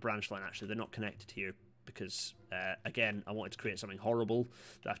 there's a bit of a branch line actually. They're not connected here, because again, I wanted to create something horrible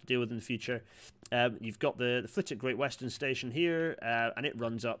that I have to deal with in the future. You've got the Flitwick Great Western Station here, and it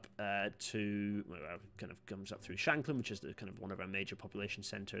runs up to, well, kind of comes up through Shanklin, which is the kind of one of our major population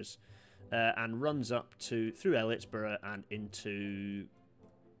centres. and runs up through Elliottsborough and into,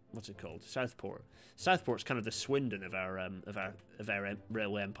 what's it called? Southport. Southport's kind of the Swindon of our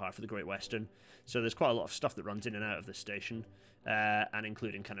railway empire for the Great Western. So there's quite a lot of stuff that runs in and out of this station, and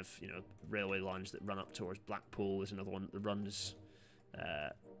including kind of railway lines that run up towards Blackpool. There's another one that runs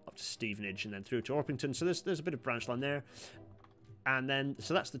up to Stevenage and then through to Orpington. So there's a bit of branch line there. And then,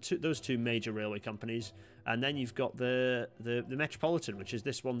 so that's those two major railway companies, and then you've got the Metropolitan, which is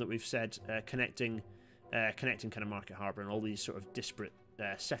this one that we've said connecting kind of Market Harbour and all these sort of disparate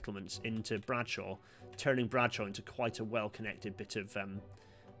settlements into Bradshaw, turning Bradshaw into quite a well-connected bit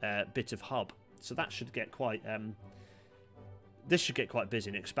of hub. So that should get quite this should get quite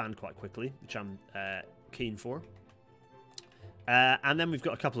busy and expand quite quickly, which I'm keen for. And then we've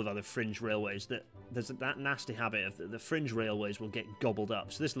got a couple of other fringe railways that there's that nasty habit of the fringe railways will get gobbled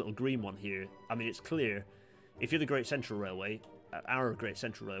up. So this little green one here, I mean, it's clear if you're the Great Central Railway, our Great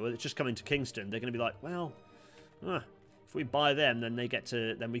Central Railway, that's just coming to Kingston, they're going to be like, well, if we buy them, then they have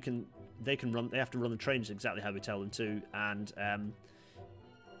to run the trains exactly how we tell them to, and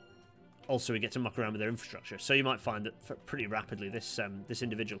also we get to muck around with their infrastructure. So you might find that pretty rapidly this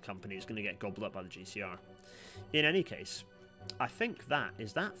individual company is going to get gobbled up by the GCR. In any case, I think that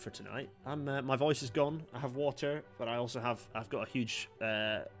is that for tonight. My voice is gone. I have water, but I've got a huge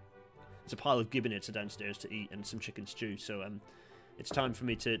it's a pile of gibbonets downstairs to eat and some chicken stew. So it's time for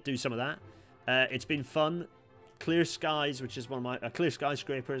me to do some of that. It's been fun. Clear Skies, which is one of my Clear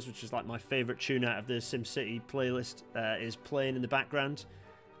Skyscrapers, which is like my favourite tune out of the SimCity playlist, is playing in the background.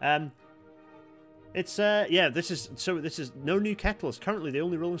 It's this is no new kettles. Currently, the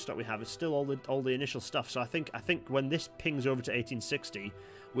only rolling stock we have is still all the initial stuff. So I think when this pings over to 1860,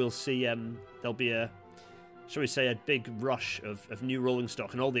 we'll see there'll be a, shall we say, a big rush of new rolling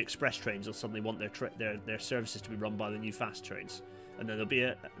stock, and all the express trains will suddenly want their services to be run by the new fast trains, and then there'll be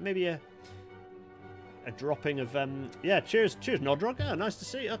maybe a dropping of cheers Nodrock. Oh, nice to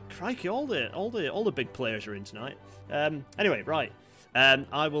see. Oh, crikey, all the big players are in tonight. Anyway, right.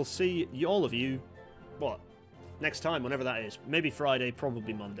 I will see all of you. What? Next time, whenever that is. Maybe Friday,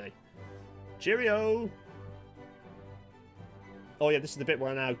 probably Monday. Cheerio! Oh yeah, this is the bit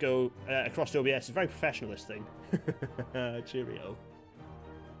where I now go across to OBS. It's very professional, this thing. Cheerio.